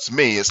hurts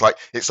me. It's like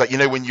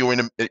when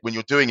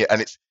you're doing it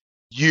and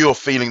you're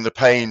feeling the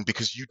pain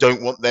because you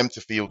don't want them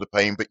to feel the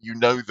pain, but you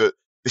know that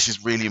this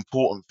is really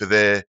important for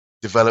their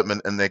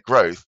development and their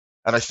growth.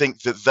 And I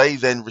think that they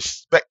then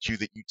respect you,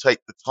 that you take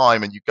the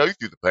time and you go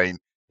through the pain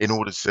in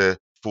order to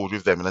forward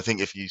with them. And I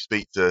think if you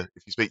speak to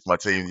my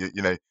team,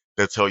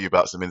 they'll tell you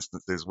about some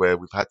instances where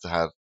we've had to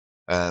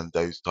have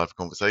those type of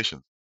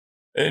conversations.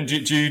 And do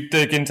you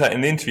dig into that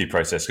in the interview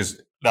process?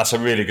 Because that's a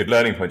really good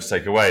learning point to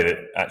take away, that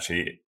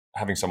actually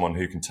having someone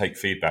who can take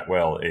feedback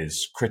well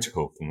is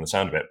critical from the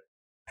sound of it.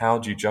 How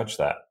do you judge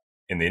that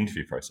in the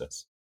interview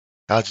process?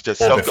 How do you judge?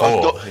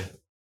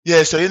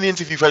 So in the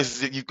interview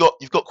process, you've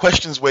got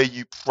questions where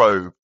you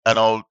probe, and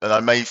I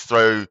may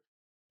throw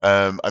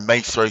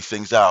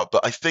things out,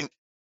 but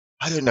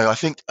I don't know. I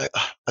think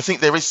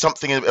there is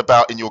something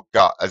about in your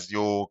gut as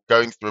you're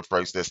going through a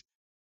process.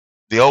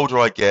 The older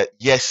I get,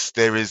 yes,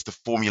 there is the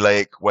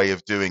formulaic way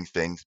of doing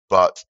things,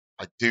 but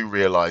I do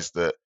realize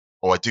that,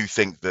 or I do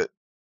think that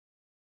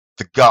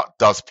the gut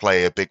does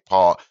play a big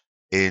part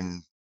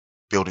in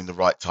building the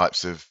right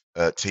types of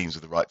teams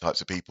with the right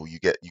types of people. You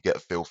get a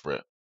feel for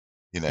it,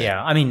 you know.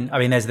 Yeah, I mean,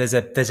 there's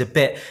a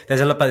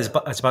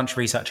bunch of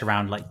research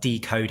around like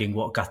decoding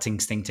what gut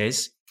instinct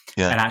is,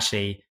 Yeah. and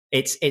actually,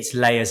 it's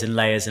layers and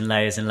layers and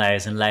layers and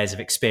layers and layers of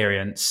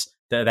experience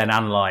that are then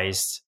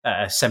analysed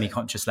at a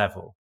semi-conscious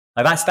level.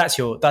 Like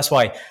that's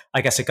why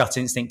I guess a gut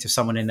instinct of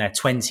someone in their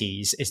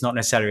 20s is not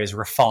necessarily as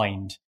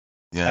refined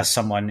Yeah. as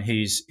someone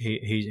who's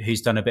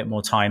done a bit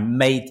more time,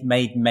 made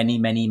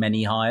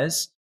many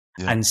hires,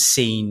 and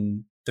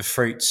seen the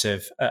fruits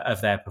of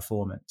their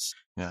performance.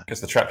 I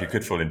guess the trap you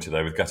could fall into,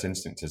 though, with gut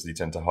instinct is that you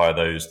tend to hire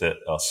those that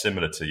are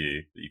similar to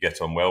you, that you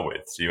get on well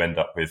with. So you end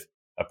up with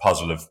a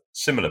puzzle of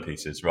similar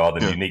pieces rather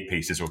than unique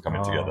pieces all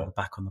coming together.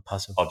 Back on the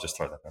puzzle. I'll just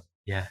throw that down.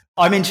 Yeah,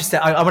 I'm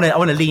interested. I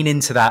want to lean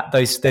into that.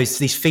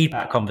 These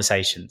feedback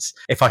conversations,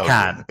 if I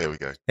can. Here we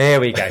go. Here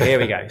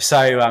we go.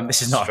 So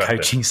this is not a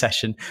coaching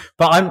session,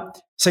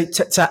 but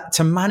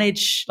to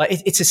manage, like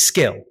it's a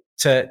skill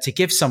to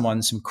give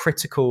someone some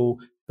critical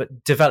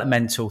but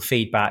developmental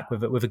feedback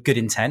with a good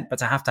intent, but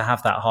to have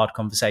that hard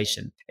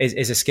conversation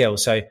is a skill.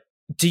 So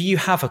do you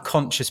have a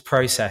conscious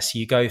process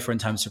you go for in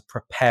terms of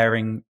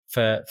preparing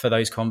for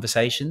those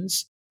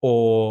conversations,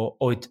 or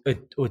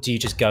do you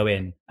just go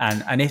in?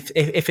 And if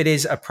it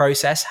is a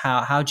process,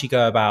 how do you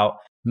go about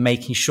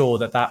making sure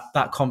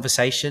that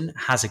conversation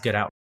has a good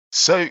outcome?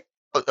 So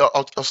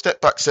I'll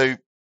step back. So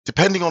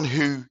depending on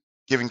who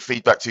giving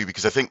feedback to,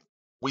 because I think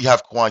we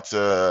have quite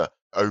a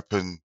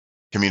open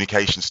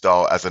communication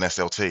style as an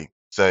SLT.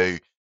 So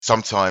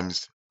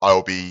sometimes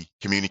I'll be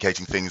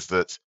communicating things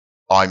that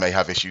I may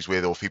have issues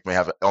with, or people may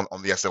have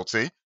on the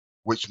SLT,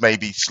 which may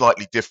be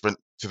slightly different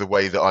to the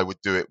way that I would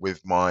do it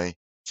with my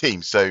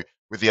team. So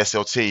with the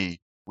SLT,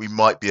 we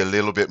might be a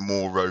little bit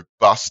more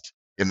robust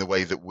in the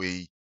way that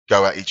we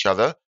go at each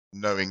other,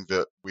 knowing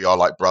that we are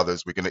like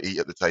brothers. We're going to eat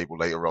at the table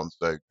later on.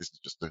 So this is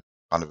just a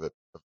kind of a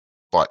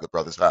fight that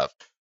brothers have,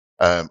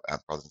 and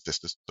brothers and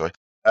sisters, sorry.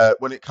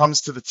 When it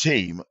comes to the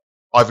team,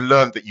 I've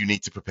learned that you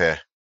need to prepare.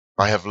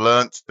 I have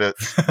learned that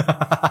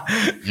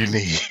you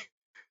need,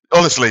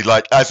 honestly,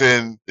 like, as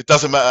in, it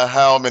doesn't matter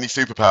how many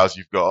superpowers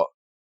you've got.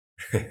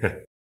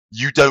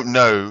 You don't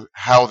know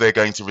how they're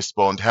going to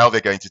respond, how they're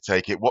going to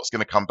take it, what's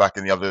going to come back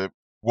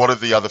what are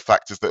the other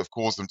factors that have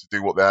caused them to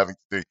do what they're having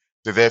to do.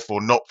 So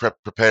therefore, not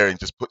preparing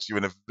just puts you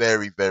in a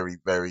very, very,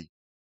 very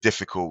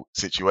difficult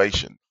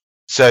situation.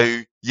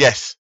 So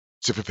yes,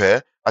 to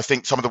prepare. I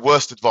think some of the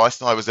worst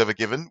advice I was ever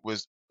given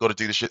was got to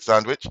do the shit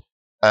sandwich.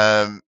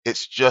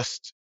 It's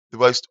just the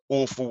most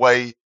awful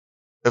way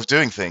of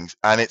doing things,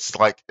 and it's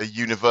like a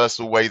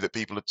universal way that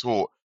people are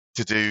taught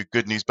to do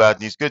good news,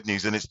 bad news, good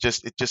news, and it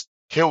just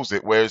kills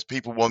it. Whereas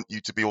people want you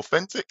to be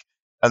authentic,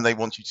 and they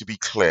want you to be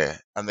clear,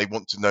 and they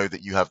want to know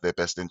that you have their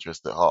best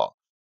interest at heart.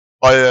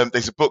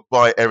 There's a book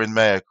by Erin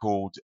Meyer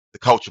called The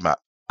Culture Map,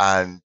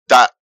 and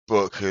that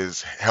book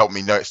has helped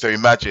me know. So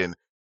imagine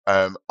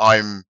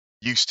I'm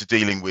used to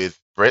dealing with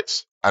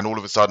Brits, and all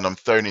of a sudden I'm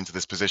thrown into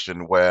this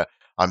position where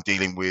I'm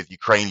dealing with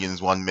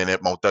Ukrainians one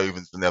minute,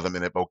 Moldovans the other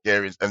minute,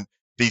 Bulgarians, and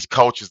these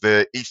cultures,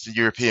 they're Eastern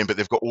European, but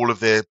they've got all of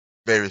their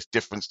various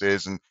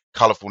differences and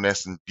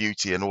colorfulness and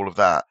beauty and all of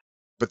that.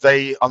 But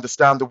they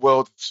understand the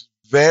world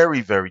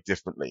very, very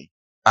differently.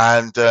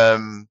 And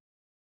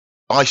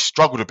I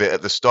struggled a bit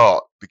at the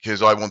start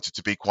because I wanted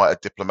to be quite a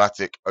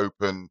diplomatic,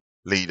 open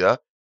leader.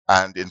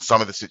 And in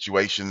some of the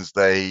situations,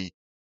 they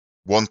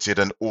wanted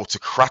an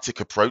autocratic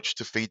approach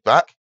to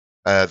feedback.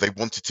 They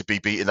wanted to be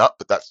beaten up,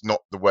 but that's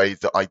not the way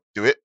that I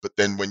do it. But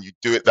then when you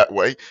do it that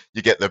way,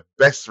 you get the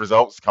best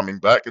results coming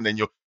back, and then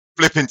you'll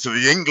flip into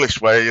the English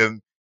way,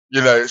 and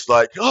it's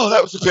like, oh,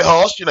 that was a bit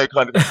harsh,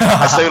 kind of.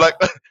 And so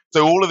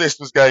so all of this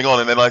was going on,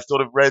 and then I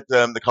sort of read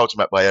The Culture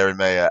Map by Erin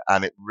Meyer,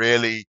 and it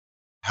really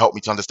helped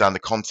me to understand the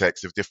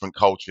context of different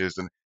cultures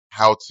and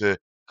how to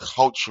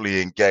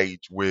culturally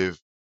engage with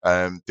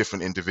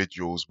different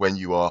individuals when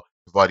you are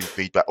providing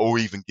feedback or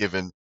even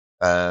giving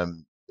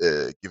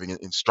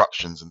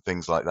instructions and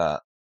things like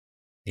that.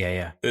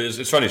 Yeah.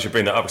 It's funny you should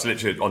bring that up, because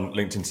literally on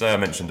LinkedIn today I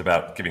mentioned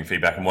about giving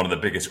feedback, and one of the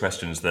biggest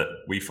questions that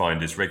we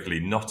find is regularly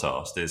not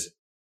asked is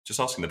just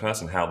asking the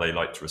person how they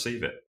like to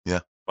receive it.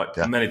 Yeah.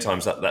 Many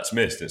times that's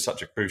missed. It's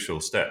such a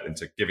crucial step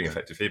into giving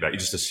effective feedback. You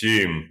just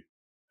assume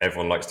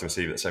everyone likes to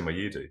receive it the same way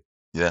you do.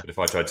 Yeah. But if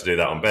I tried to do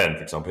that on Ben,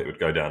 for example, it would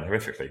go down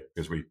horrifically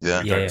because we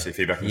don't receive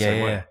feedback in the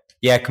same way.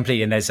 Yeah,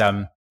 completely. And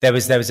there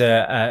was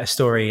a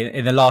story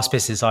in the last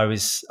business I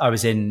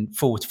was in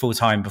full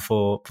time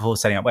before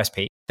setting up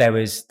Westpeak. There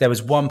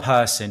was one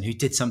person who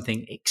did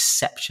something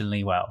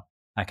exceptionally well.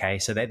 Okay,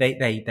 so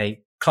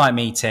they client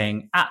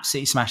meeting,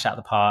 absolutely smashed out of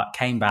the park,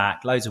 came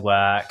back, loads of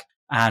work,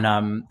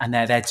 and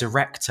their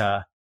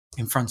director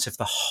in front of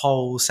the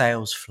whole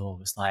sales floor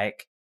was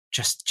like,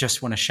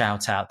 just want to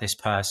shout out this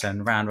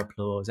person, round of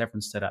applause,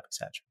 everyone stood up,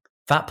 etc.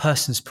 That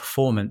person's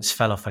performance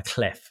fell off a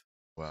cliff.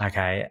 Wow.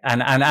 Okay.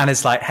 And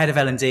as like head of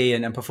L&D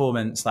and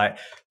performance, like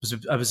was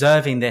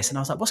observing this, and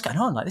I was like, what's going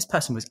on? Like, this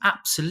person was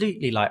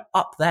absolutely like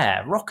up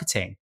there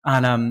rocketing,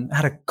 and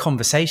had a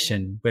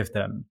conversation with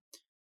them.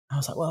 I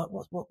was like,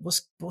 well,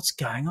 what's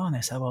going on?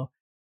 They said, well,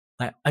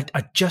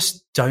 I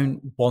just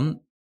don't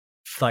want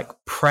like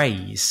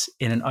praise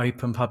in an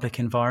open public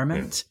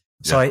environment.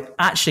 So I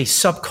actually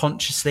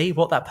subconsciously,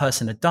 what that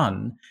person had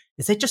done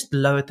is they just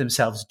lowered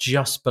themselves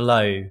just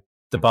below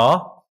the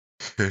bar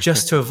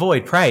just to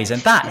avoid praise.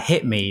 And that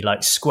hit me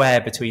like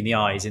square between the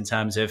eyes in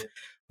terms of,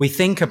 we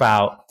think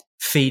about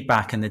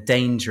feedback and the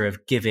danger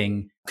of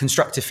giving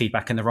constructive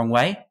feedback in the wrong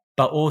way,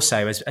 but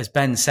also, as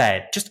Ben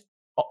said, just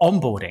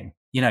onboarding,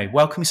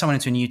 welcoming someone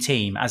into a new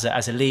team as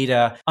a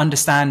leader,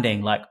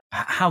 understanding like,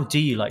 how do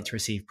you like to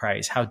receive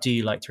praise? How do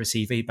you like to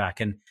receive feedback?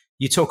 And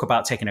you talk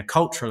about taking a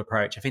cultural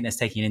approach. I think there's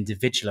taking an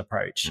individual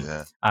approach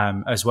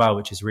as well,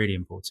 which is really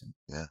important.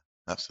 Yeah,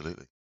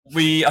 absolutely.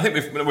 I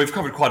think we've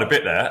covered quite a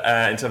bit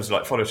there in terms of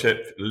like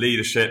followership,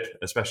 leadership,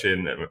 especially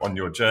on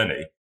your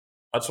journey.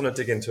 I just want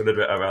to dig into a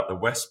little bit about the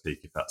West Peak,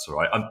 if that's all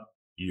right.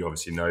 You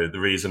obviously know the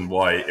reason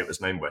why it was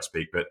named West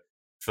Peak, but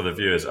for the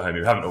viewers at home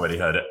who haven't already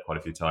heard it quite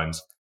a few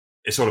times,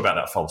 it's all about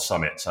that false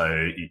summit.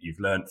 So you've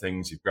learned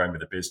things, you've grown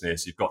with the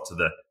business, you've got to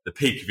the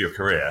peak of your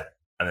career,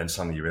 and then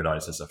suddenly you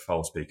realise there's a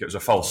false peak. It was a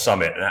false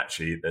summit, and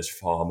actually there's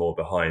far more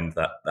behind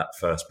that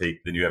first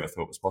peak than you ever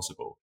thought was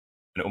possible.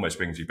 And it almost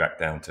brings you back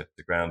down to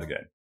the ground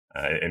again.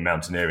 In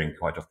mountaineering, you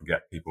quite often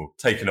get people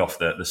taken off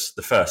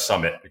the first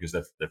summit because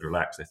they've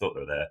relaxed, they thought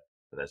they were there,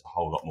 but there's a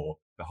whole lot more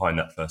behind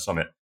that first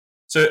summit.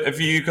 So have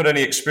you got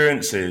any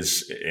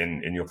experiences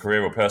in your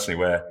career or personally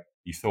where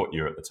you thought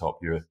you were at the top,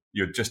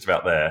 you're just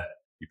about there,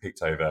 you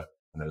picked over,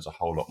 and there was a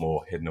whole lot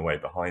more hidden away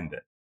behind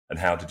it? And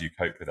how did you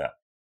cope with that?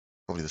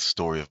 Probably the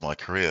story of my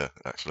career,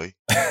 actually.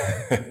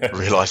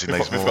 Realising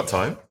we've got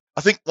time.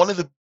 I think one of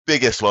the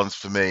biggest ones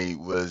for me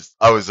was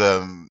I was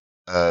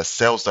a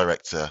sales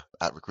director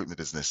at recruitment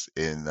business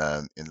in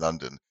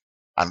London,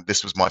 and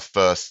this was my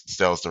first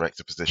sales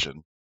director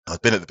position.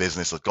 I'd been at the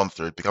business, I'd gone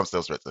through, become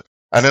sales director,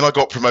 and then I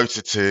got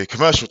promoted to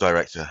commercial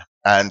director.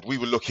 And we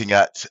were looking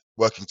at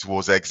working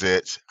towards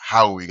exit.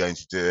 How are we going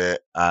to do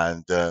it?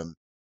 And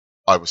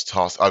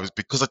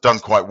because I'd done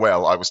quite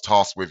well, I was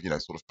tasked with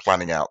sort of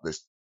planning out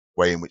this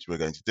way in which we were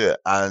going to do it.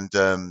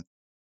 And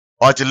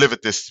I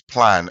delivered this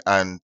plan,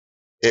 and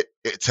it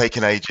had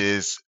taken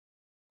ages.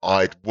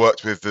 I'd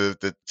worked with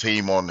the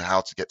team on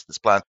how to get to this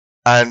plan.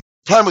 And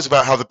the plan was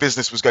about how the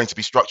business was going to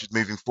be structured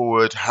moving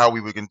forward, how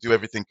we were going to do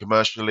everything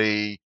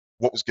commercially,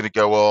 what was going to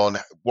go on,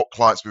 what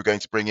clients we were going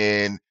to bring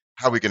in,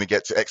 how we were going to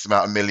get to X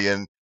amount of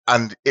million.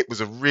 And it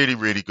was a really,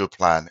 really good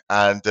plan.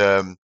 And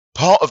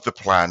part of the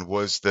plan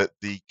was that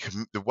the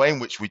way in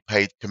which we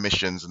paid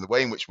commissions and the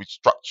way in which we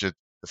structured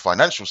the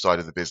financial side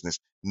of the business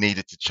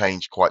needed to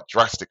change quite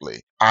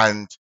drastically.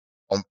 And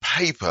on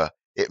paper,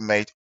 it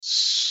made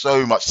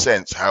so much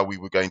sense how we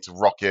were going to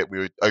rock it. We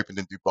were opened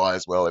in Dubai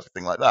as well,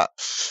 everything like that.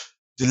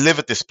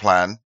 Delivered this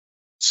plan,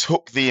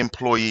 took the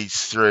employees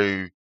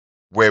through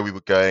where we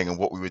were going and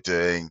what we were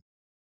doing.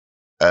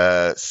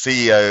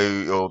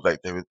 CEO or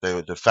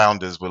the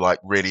founders were like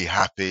really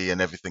happy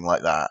and everything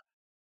like that.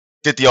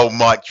 Did the old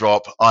mic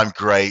drop, I'm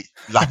great,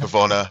 lap of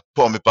honor,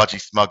 put on my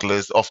budgie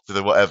smugglers, off to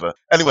the whatever.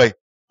 Anyway,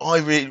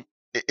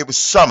 it was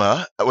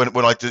summer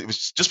when I did. It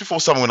was just before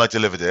summer when I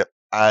delivered it,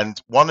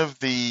 and one of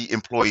the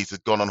employees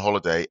had gone on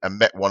holiday and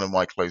met one of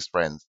my close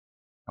friends.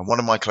 And one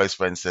of my close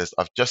friends says,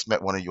 "I've just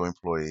met one of your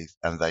employees,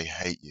 and they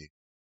hate you."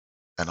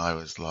 And I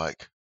was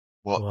like,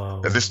 "What?"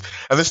 Whoa. And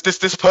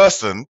this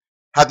person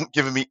hadn't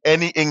given me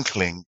any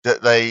inkling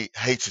that they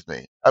hated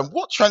me. And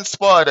what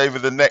transpired over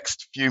the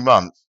next few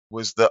months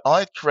was that I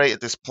had created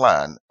this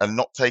plan and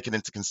not taken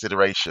into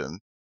consideration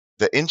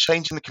that in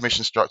changing the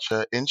commission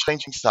structure, in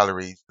changing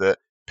salaries, that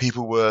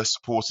people were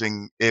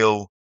supporting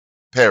ill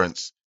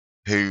parents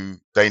who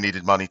they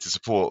needed money to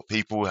support.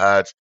 People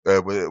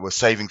were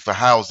saving for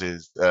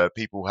houses.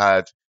 People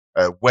had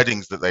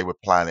weddings that they were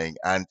planning.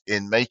 And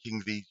in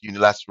making these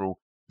unilateral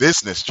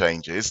business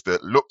changes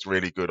that looked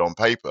really good on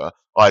paper,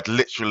 I'd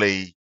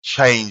literally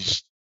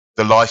changed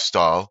the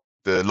lifestyle,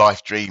 the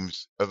life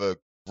dreams of a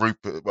group,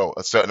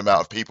 a certain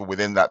amount of people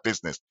within that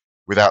business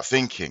without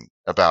thinking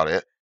about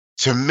it.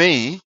 To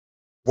me,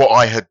 what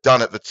I had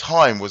done at the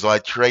time was I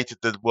created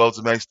the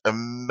world's most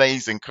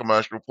amazing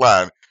commercial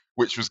plan,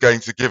 which was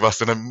going to give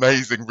us an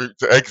amazing route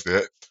to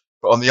exit.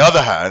 But on the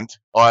other hand,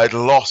 I had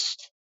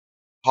lost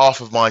half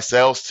of my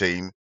sales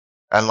team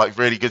and like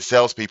really good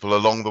salespeople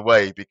along the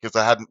way because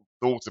I hadn't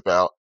thought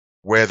about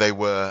where they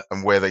were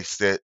and where they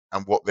sit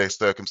and what their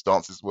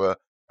circumstances were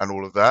and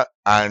all of that.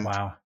 And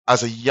Wow.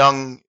 as a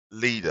young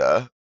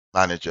leader,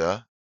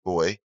 manager,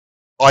 boy,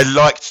 I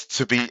liked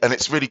to be, and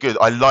it's really good,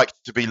 I liked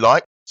to be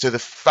liked. So the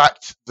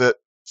fact that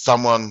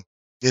someone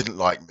didn't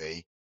like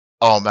me,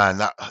 oh man,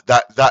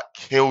 that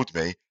killed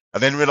me.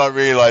 And then when I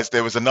realized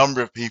there was a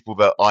number of people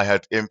that I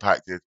had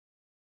impacted,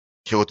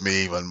 killed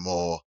me even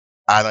more.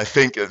 And I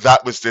think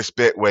that was this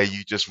bit where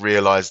you just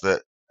realize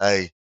that,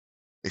 hey,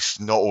 it's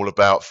not all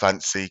about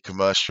fancy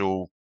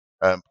commercial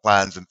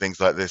plans and things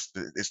like this.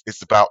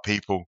 It's about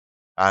people.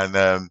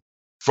 And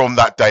from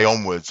that day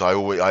onwards,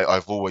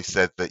 I've always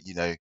said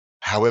that,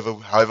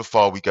 however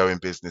far we go in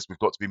business, we've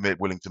got to be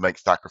willing to make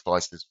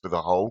sacrifices for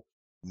the whole,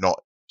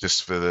 not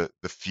just for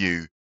the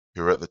few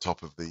who are at the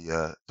top of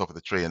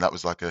the tree. And that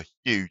was like a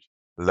huge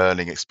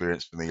learning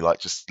experience for me, like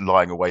just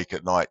lying awake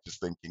at night, just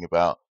thinking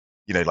about,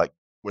 like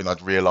when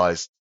I'd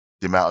realized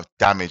the amount of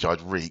damage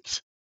I'd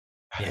wreaked,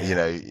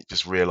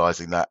 just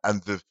realizing that,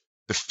 and the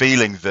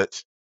feeling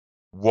that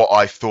what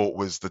I thought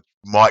was the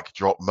mic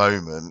drop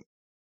moment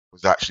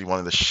was actually one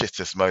of the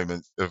shittest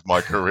moments of my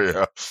career.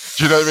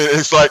 Do you know what I mean?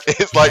 It's like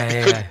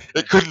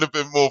it couldn't have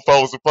been more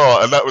poles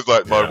apart. And that was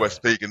like my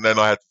West Peak, and then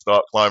I had to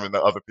start climbing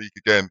that other peak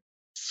again,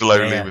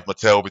 slowly with my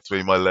tail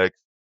between my legs,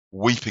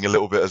 weeping a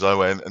little bit as I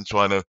went, and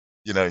trying to,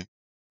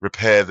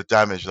 repair the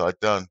damage that I'd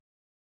done.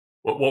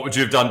 What would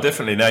you have done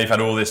differently now you've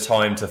had all this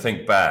time to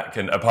think back?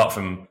 And apart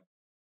from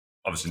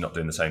obviously not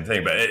doing the same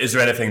thing, but is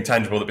there anything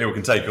tangible that people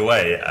can take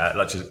away,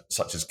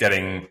 such as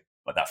getting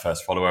like that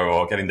first follower,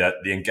 or getting the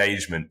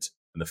engagement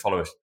and the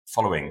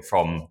following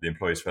from the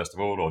employees first of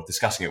all, or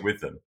discussing it with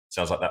them?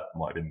 Sounds like that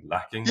might have been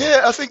lacking.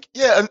 Yeah, I think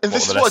and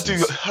this is what I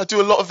do. I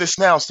do a lot of this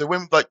now. So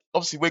when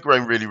obviously we're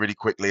growing really, really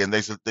quickly, and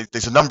there's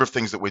a number of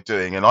things that we're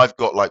doing, and I've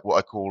got like what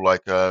I call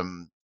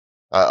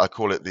I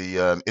call it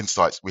the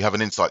insights. We have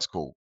an insights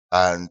call,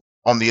 and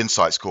on the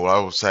insights call, I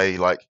will say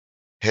like,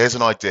 here's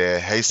an idea,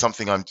 here's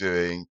something I'm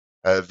doing,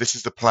 this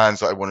is the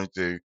plans that I want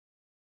to do.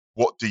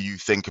 What do you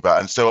think about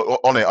it? And so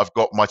on it, I've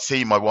got my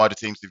team, my wider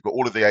teams. You've got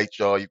all of the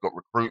HR, you've got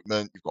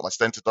recruitment, you've got my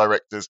center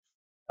directors,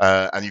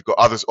 and you've got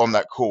others on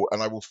that call.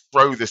 And I will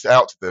throw this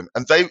out to them.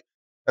 And the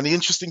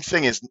interesting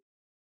thing is,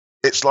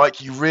 it's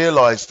like you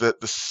realize that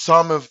the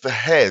sum of the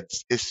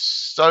heads is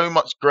so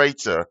much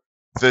greater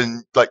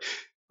than like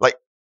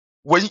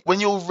when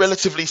you're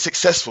relatively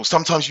successful.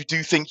 Sometimes you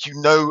do think you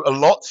know a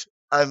lot,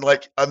 and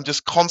like I'm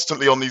just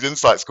constantly on these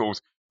insights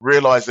calls,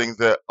 realizing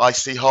that I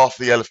see half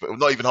the elephant, or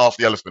not even half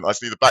the elephant. I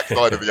see the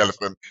backside of the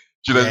elephant.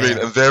 Do you know what I mean?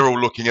 And they're all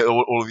looking at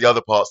all of the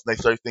other parts, and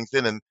they throw things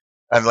in, and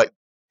like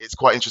it's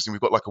quite interesting. We've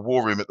got like a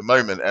war room at the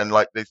moment, and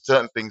like there's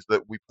certain things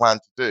that we plan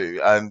to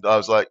do, and I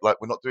was like we're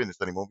not doing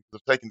this anymore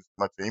because I've taken this to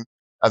my team,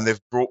 and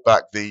they've brought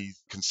back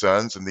these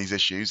concerns and these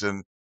issues,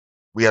 and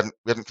we hadn't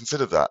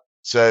considered that.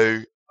 So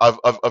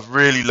I've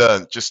really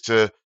learned just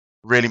to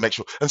really make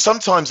sure. And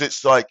sometimes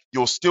it's like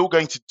you're still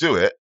going to do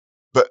it,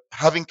 but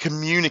having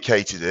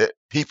communicated it,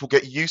 people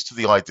get used to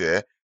the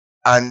idea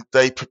and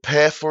they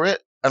prepare for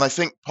it. And I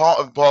think part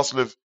and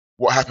parcel of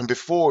what happened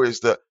before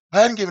is that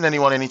I hadn't given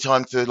anyone any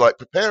time to like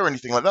prepare or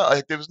anything like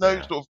that. There was no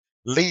sort of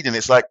lead in.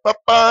 It's like,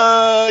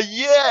 Papa,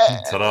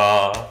 yeah,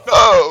 ta-da,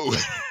 no.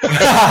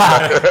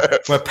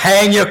 We're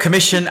paying your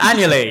commission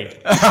annually.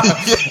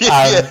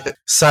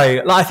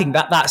 So I think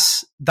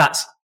that's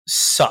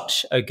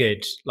such a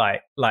good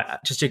like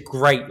just a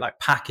great like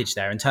package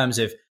there in terms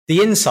of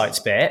the insights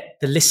bit,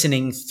 the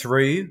listening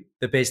through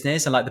the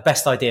business, and like the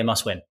best idea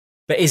must win.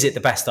 But is it the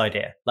best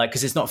idea? Like,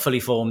 because it's not fully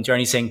formed, you're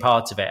only seeing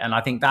parts of it. And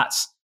I think that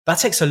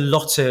takes a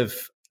lot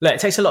of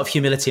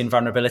humility and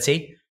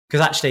vulnerability,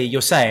 because actually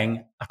you're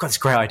saying, I've got this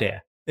great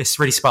idea, it's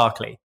really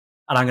sparkly,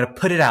 and I'm going to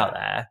put it out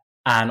there,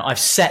 and I've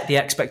set the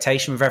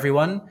expectation with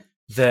everyone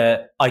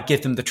that I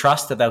give them the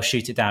trust that they'll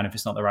shoot it down if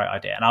it's not the right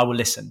idea, and I will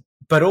listen.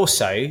 But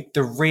also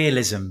the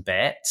realism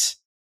bit,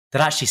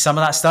 that actually some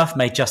of that stuff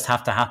may just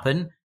have to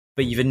happen,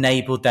 but you've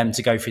enabled them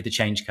to go through the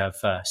change curve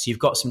first. So you've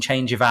got some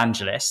change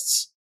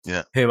evangelists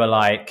who are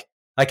like,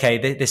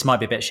 okay, this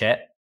might be a bit shit,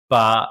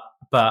 but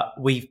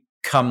we've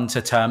come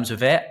to terms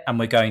with it, and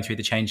we're going through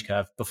the change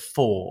curve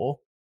before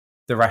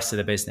the rest of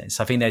the business.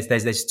 I think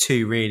there's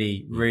two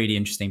really, really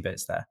interesting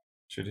bits there.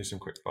 Should we do some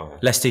quick fire?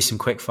 Let's do some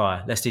quick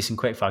fire.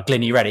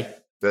 Glyn, are you ready?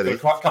 Got a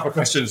couple of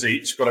questions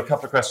each. Got a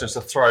couple of questions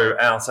to throw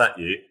out at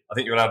you. I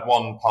think you're allowed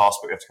one pass,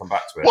 but we have to come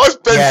back to it. Why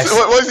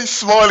is he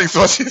smiling so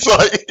much? He's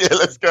like, yeah,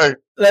 let's go.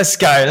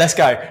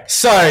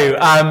 So,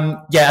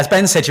 as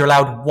Ben said, you're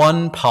allowed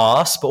one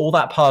pass, but all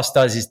that pass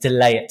does is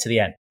delay it to the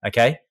end.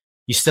 Okay,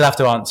 you still have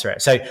to answer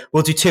it. So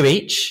we'll do two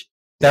each.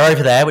 They're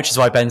over there, which is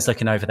why Ben's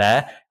looking over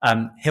there.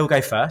 He'll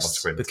go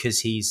first because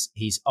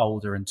he's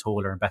older and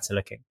taller and better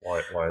looking. Why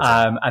is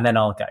that? And then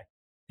I'll go.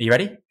 Are you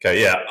ready?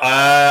 Okay, yeah.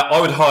 I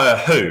would hire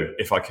who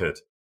if I could?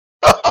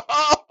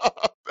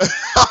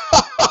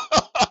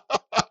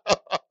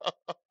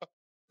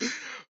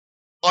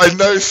 I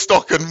know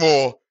Stock and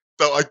More,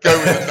 so I'd go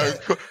with the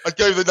no. I'd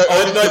go with the no.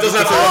 Oh, no, it doesn't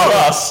have to be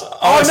us.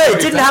 Oh, no,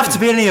 it didn't have to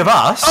be any of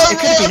us. It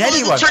could have been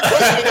anyone.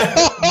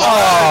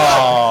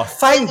 Oh,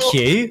 thank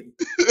you.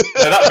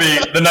 No, that'd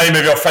be the name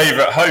of your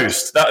favourite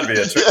host. That would be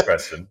a trick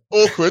question.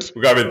 Awkward.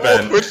 We'll go with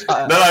Ben.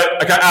 No,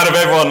 okay, out of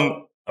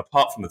everyone,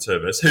 apart from the two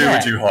of us, who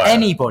would you hire?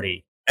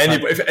 Anybody.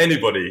 If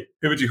anybody,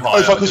 who would you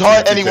hire? If I could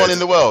hire anyone in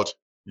the world?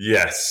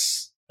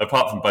 Yes,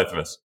 apart from both of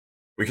us.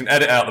 We can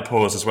edit out the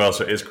pause as well,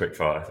 so it is quick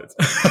fire. We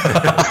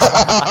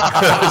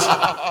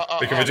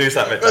can reduce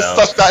that bit down.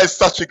 That is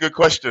such a good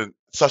question.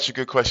 Such a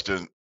good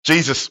question.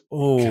 Jesus.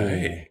 Oh,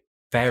 okay.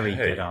 Very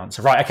good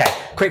answer. Right, okay.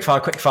 Quick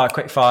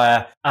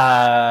fire.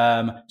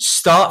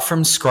 Start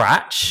from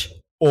scratch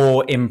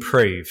or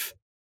improve?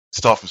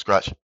 Start from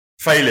scratch.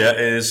 Failure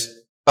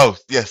is... Oh,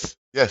 yes.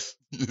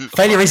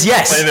 Failure is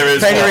yes. Failure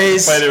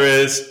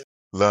is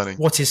learning.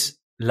 What is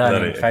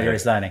learning? Failure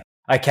is learning.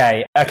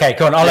 Okay,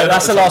 go on.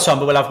 That's the last one,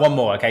 but we'll have one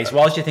more. Okay, so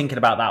whilst you're thinking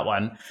about that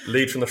one,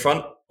 lead from the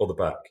front or the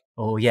back?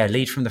 Oh yeah,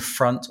 lead from the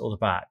front or the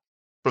back?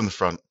 From the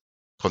front.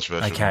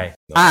 Controversial. Okay.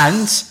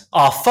 Nice. And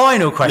our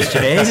final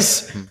question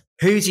is,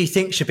 who do you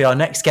think should be our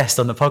next guest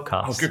on the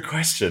podcast? Oh, good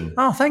question.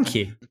 Oh, thank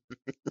you.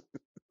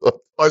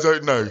 I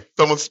don't know.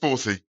 Someone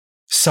sporty.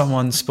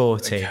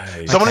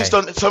 Okay.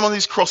 Someone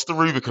who's crossed the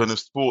Rubicon of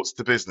sports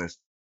to business.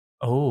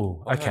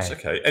 Oh, okay. That's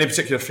okay. Any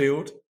particular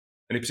field?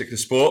 Any particular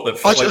sport that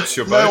floats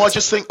your boat? No, I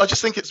just think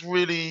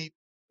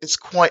it's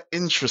quite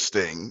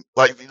interesting.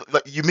 Like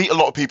you meet a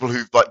lot of people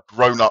who've like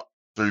grown up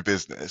through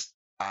business,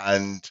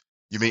 and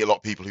you meet a lot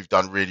of people who've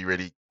done really,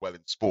 really well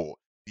in sport.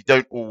 You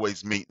don't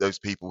always meet those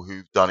people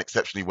who've done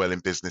exceptionally well in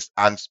business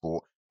and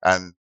sport.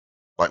 And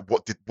like,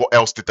 what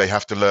else did they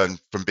have to learn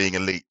from being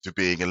elite to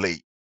being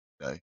elite?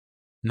 You know?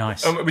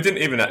 Nice. We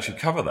didn't even actually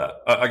cover that.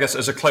 I guess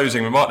as a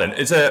closing remark then,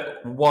 is there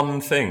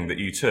one thing that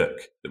you took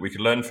that we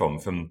could learn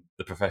from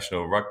the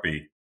professional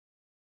rugby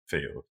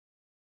field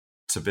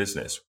to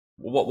business?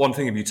 What one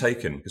thing have you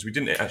taken? Because we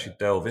didn't actually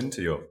delve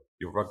into your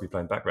rugby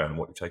playing background and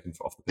what you've taken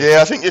off the pitch.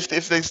 Yeah, I think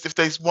if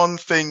there's one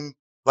thing,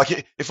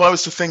 like if I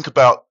was to think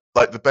about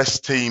like the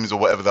best teams or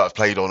whatever that I've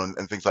played on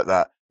and things like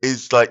that,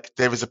 is like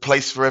there is a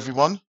place for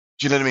everyone.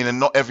 Do you know what I mean? And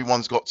not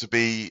everyone's got to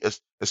be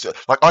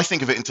like I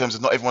think of it in terms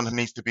of not everyone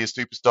needs to be a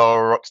superstar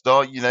or a rock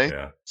star, you know?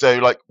 Yeah. So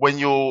like when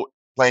you're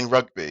playing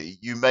rugby,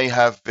 you may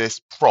have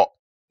this prop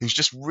who's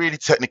just really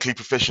technically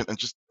proficient and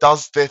just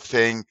does their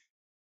thing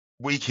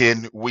week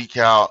in, week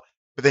out.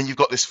 But then you've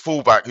got this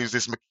fullback who's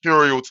this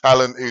mercurial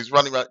talent who's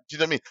running around. Do you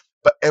know what I mean?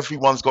 But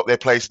everyone's got their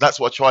place. And that's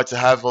what I try to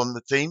have on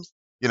the teams,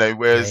 you know,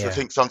 whereas I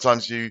think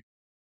sometimes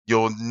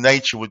your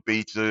nature would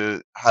be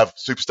to have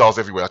superstars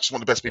everywhere. I just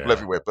want the best people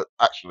everywhere. But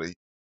actually,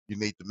 you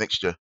need the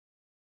mixture.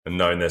 And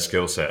knowing their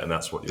skill set, and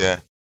that's what your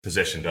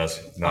position does.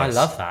 Nice. I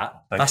love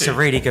that. That's you. a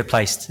really good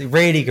place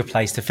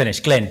to finish.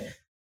 Glyn,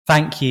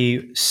 thank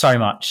you so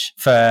much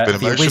for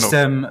your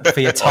wisdom, for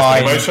your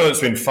time. It's been emotional, it's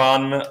been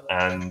fun,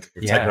 and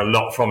we've taken a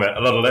lot from it,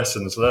 a lot of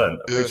lessons learned.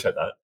 I appreciate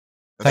that.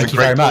 Thank you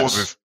very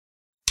much.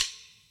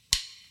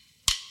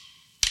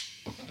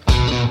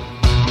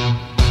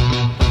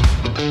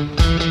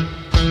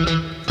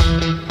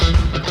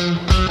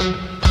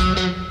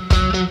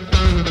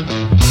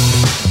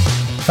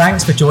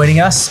 Thanks for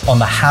joining us on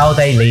the How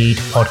They Lead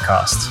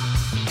podcast.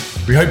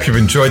 We hope you've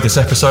enjoyed this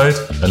episode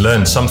and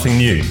learned something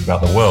new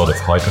about the world of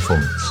high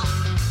performance.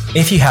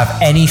 If you have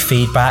any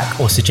feedback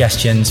or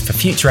suggestions for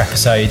future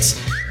episodes,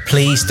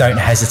 please don't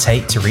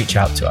hesitate to reach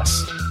out to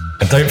us.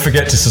 And don't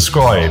forget to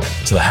subscribe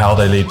to the How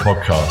They Lead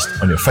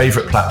podcast on your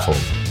favourite platform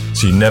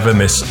so you never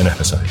miss an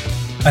episode.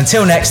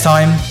 Until next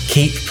time,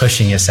 keep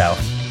pushing yourself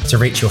to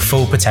reach your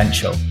full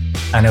potential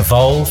and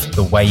evolve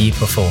the way you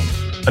perform.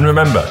 And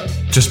remember,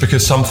 just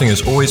because something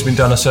has always been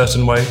done a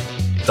certain way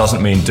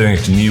doesn't mean doing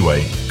it a new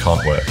way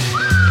can't work.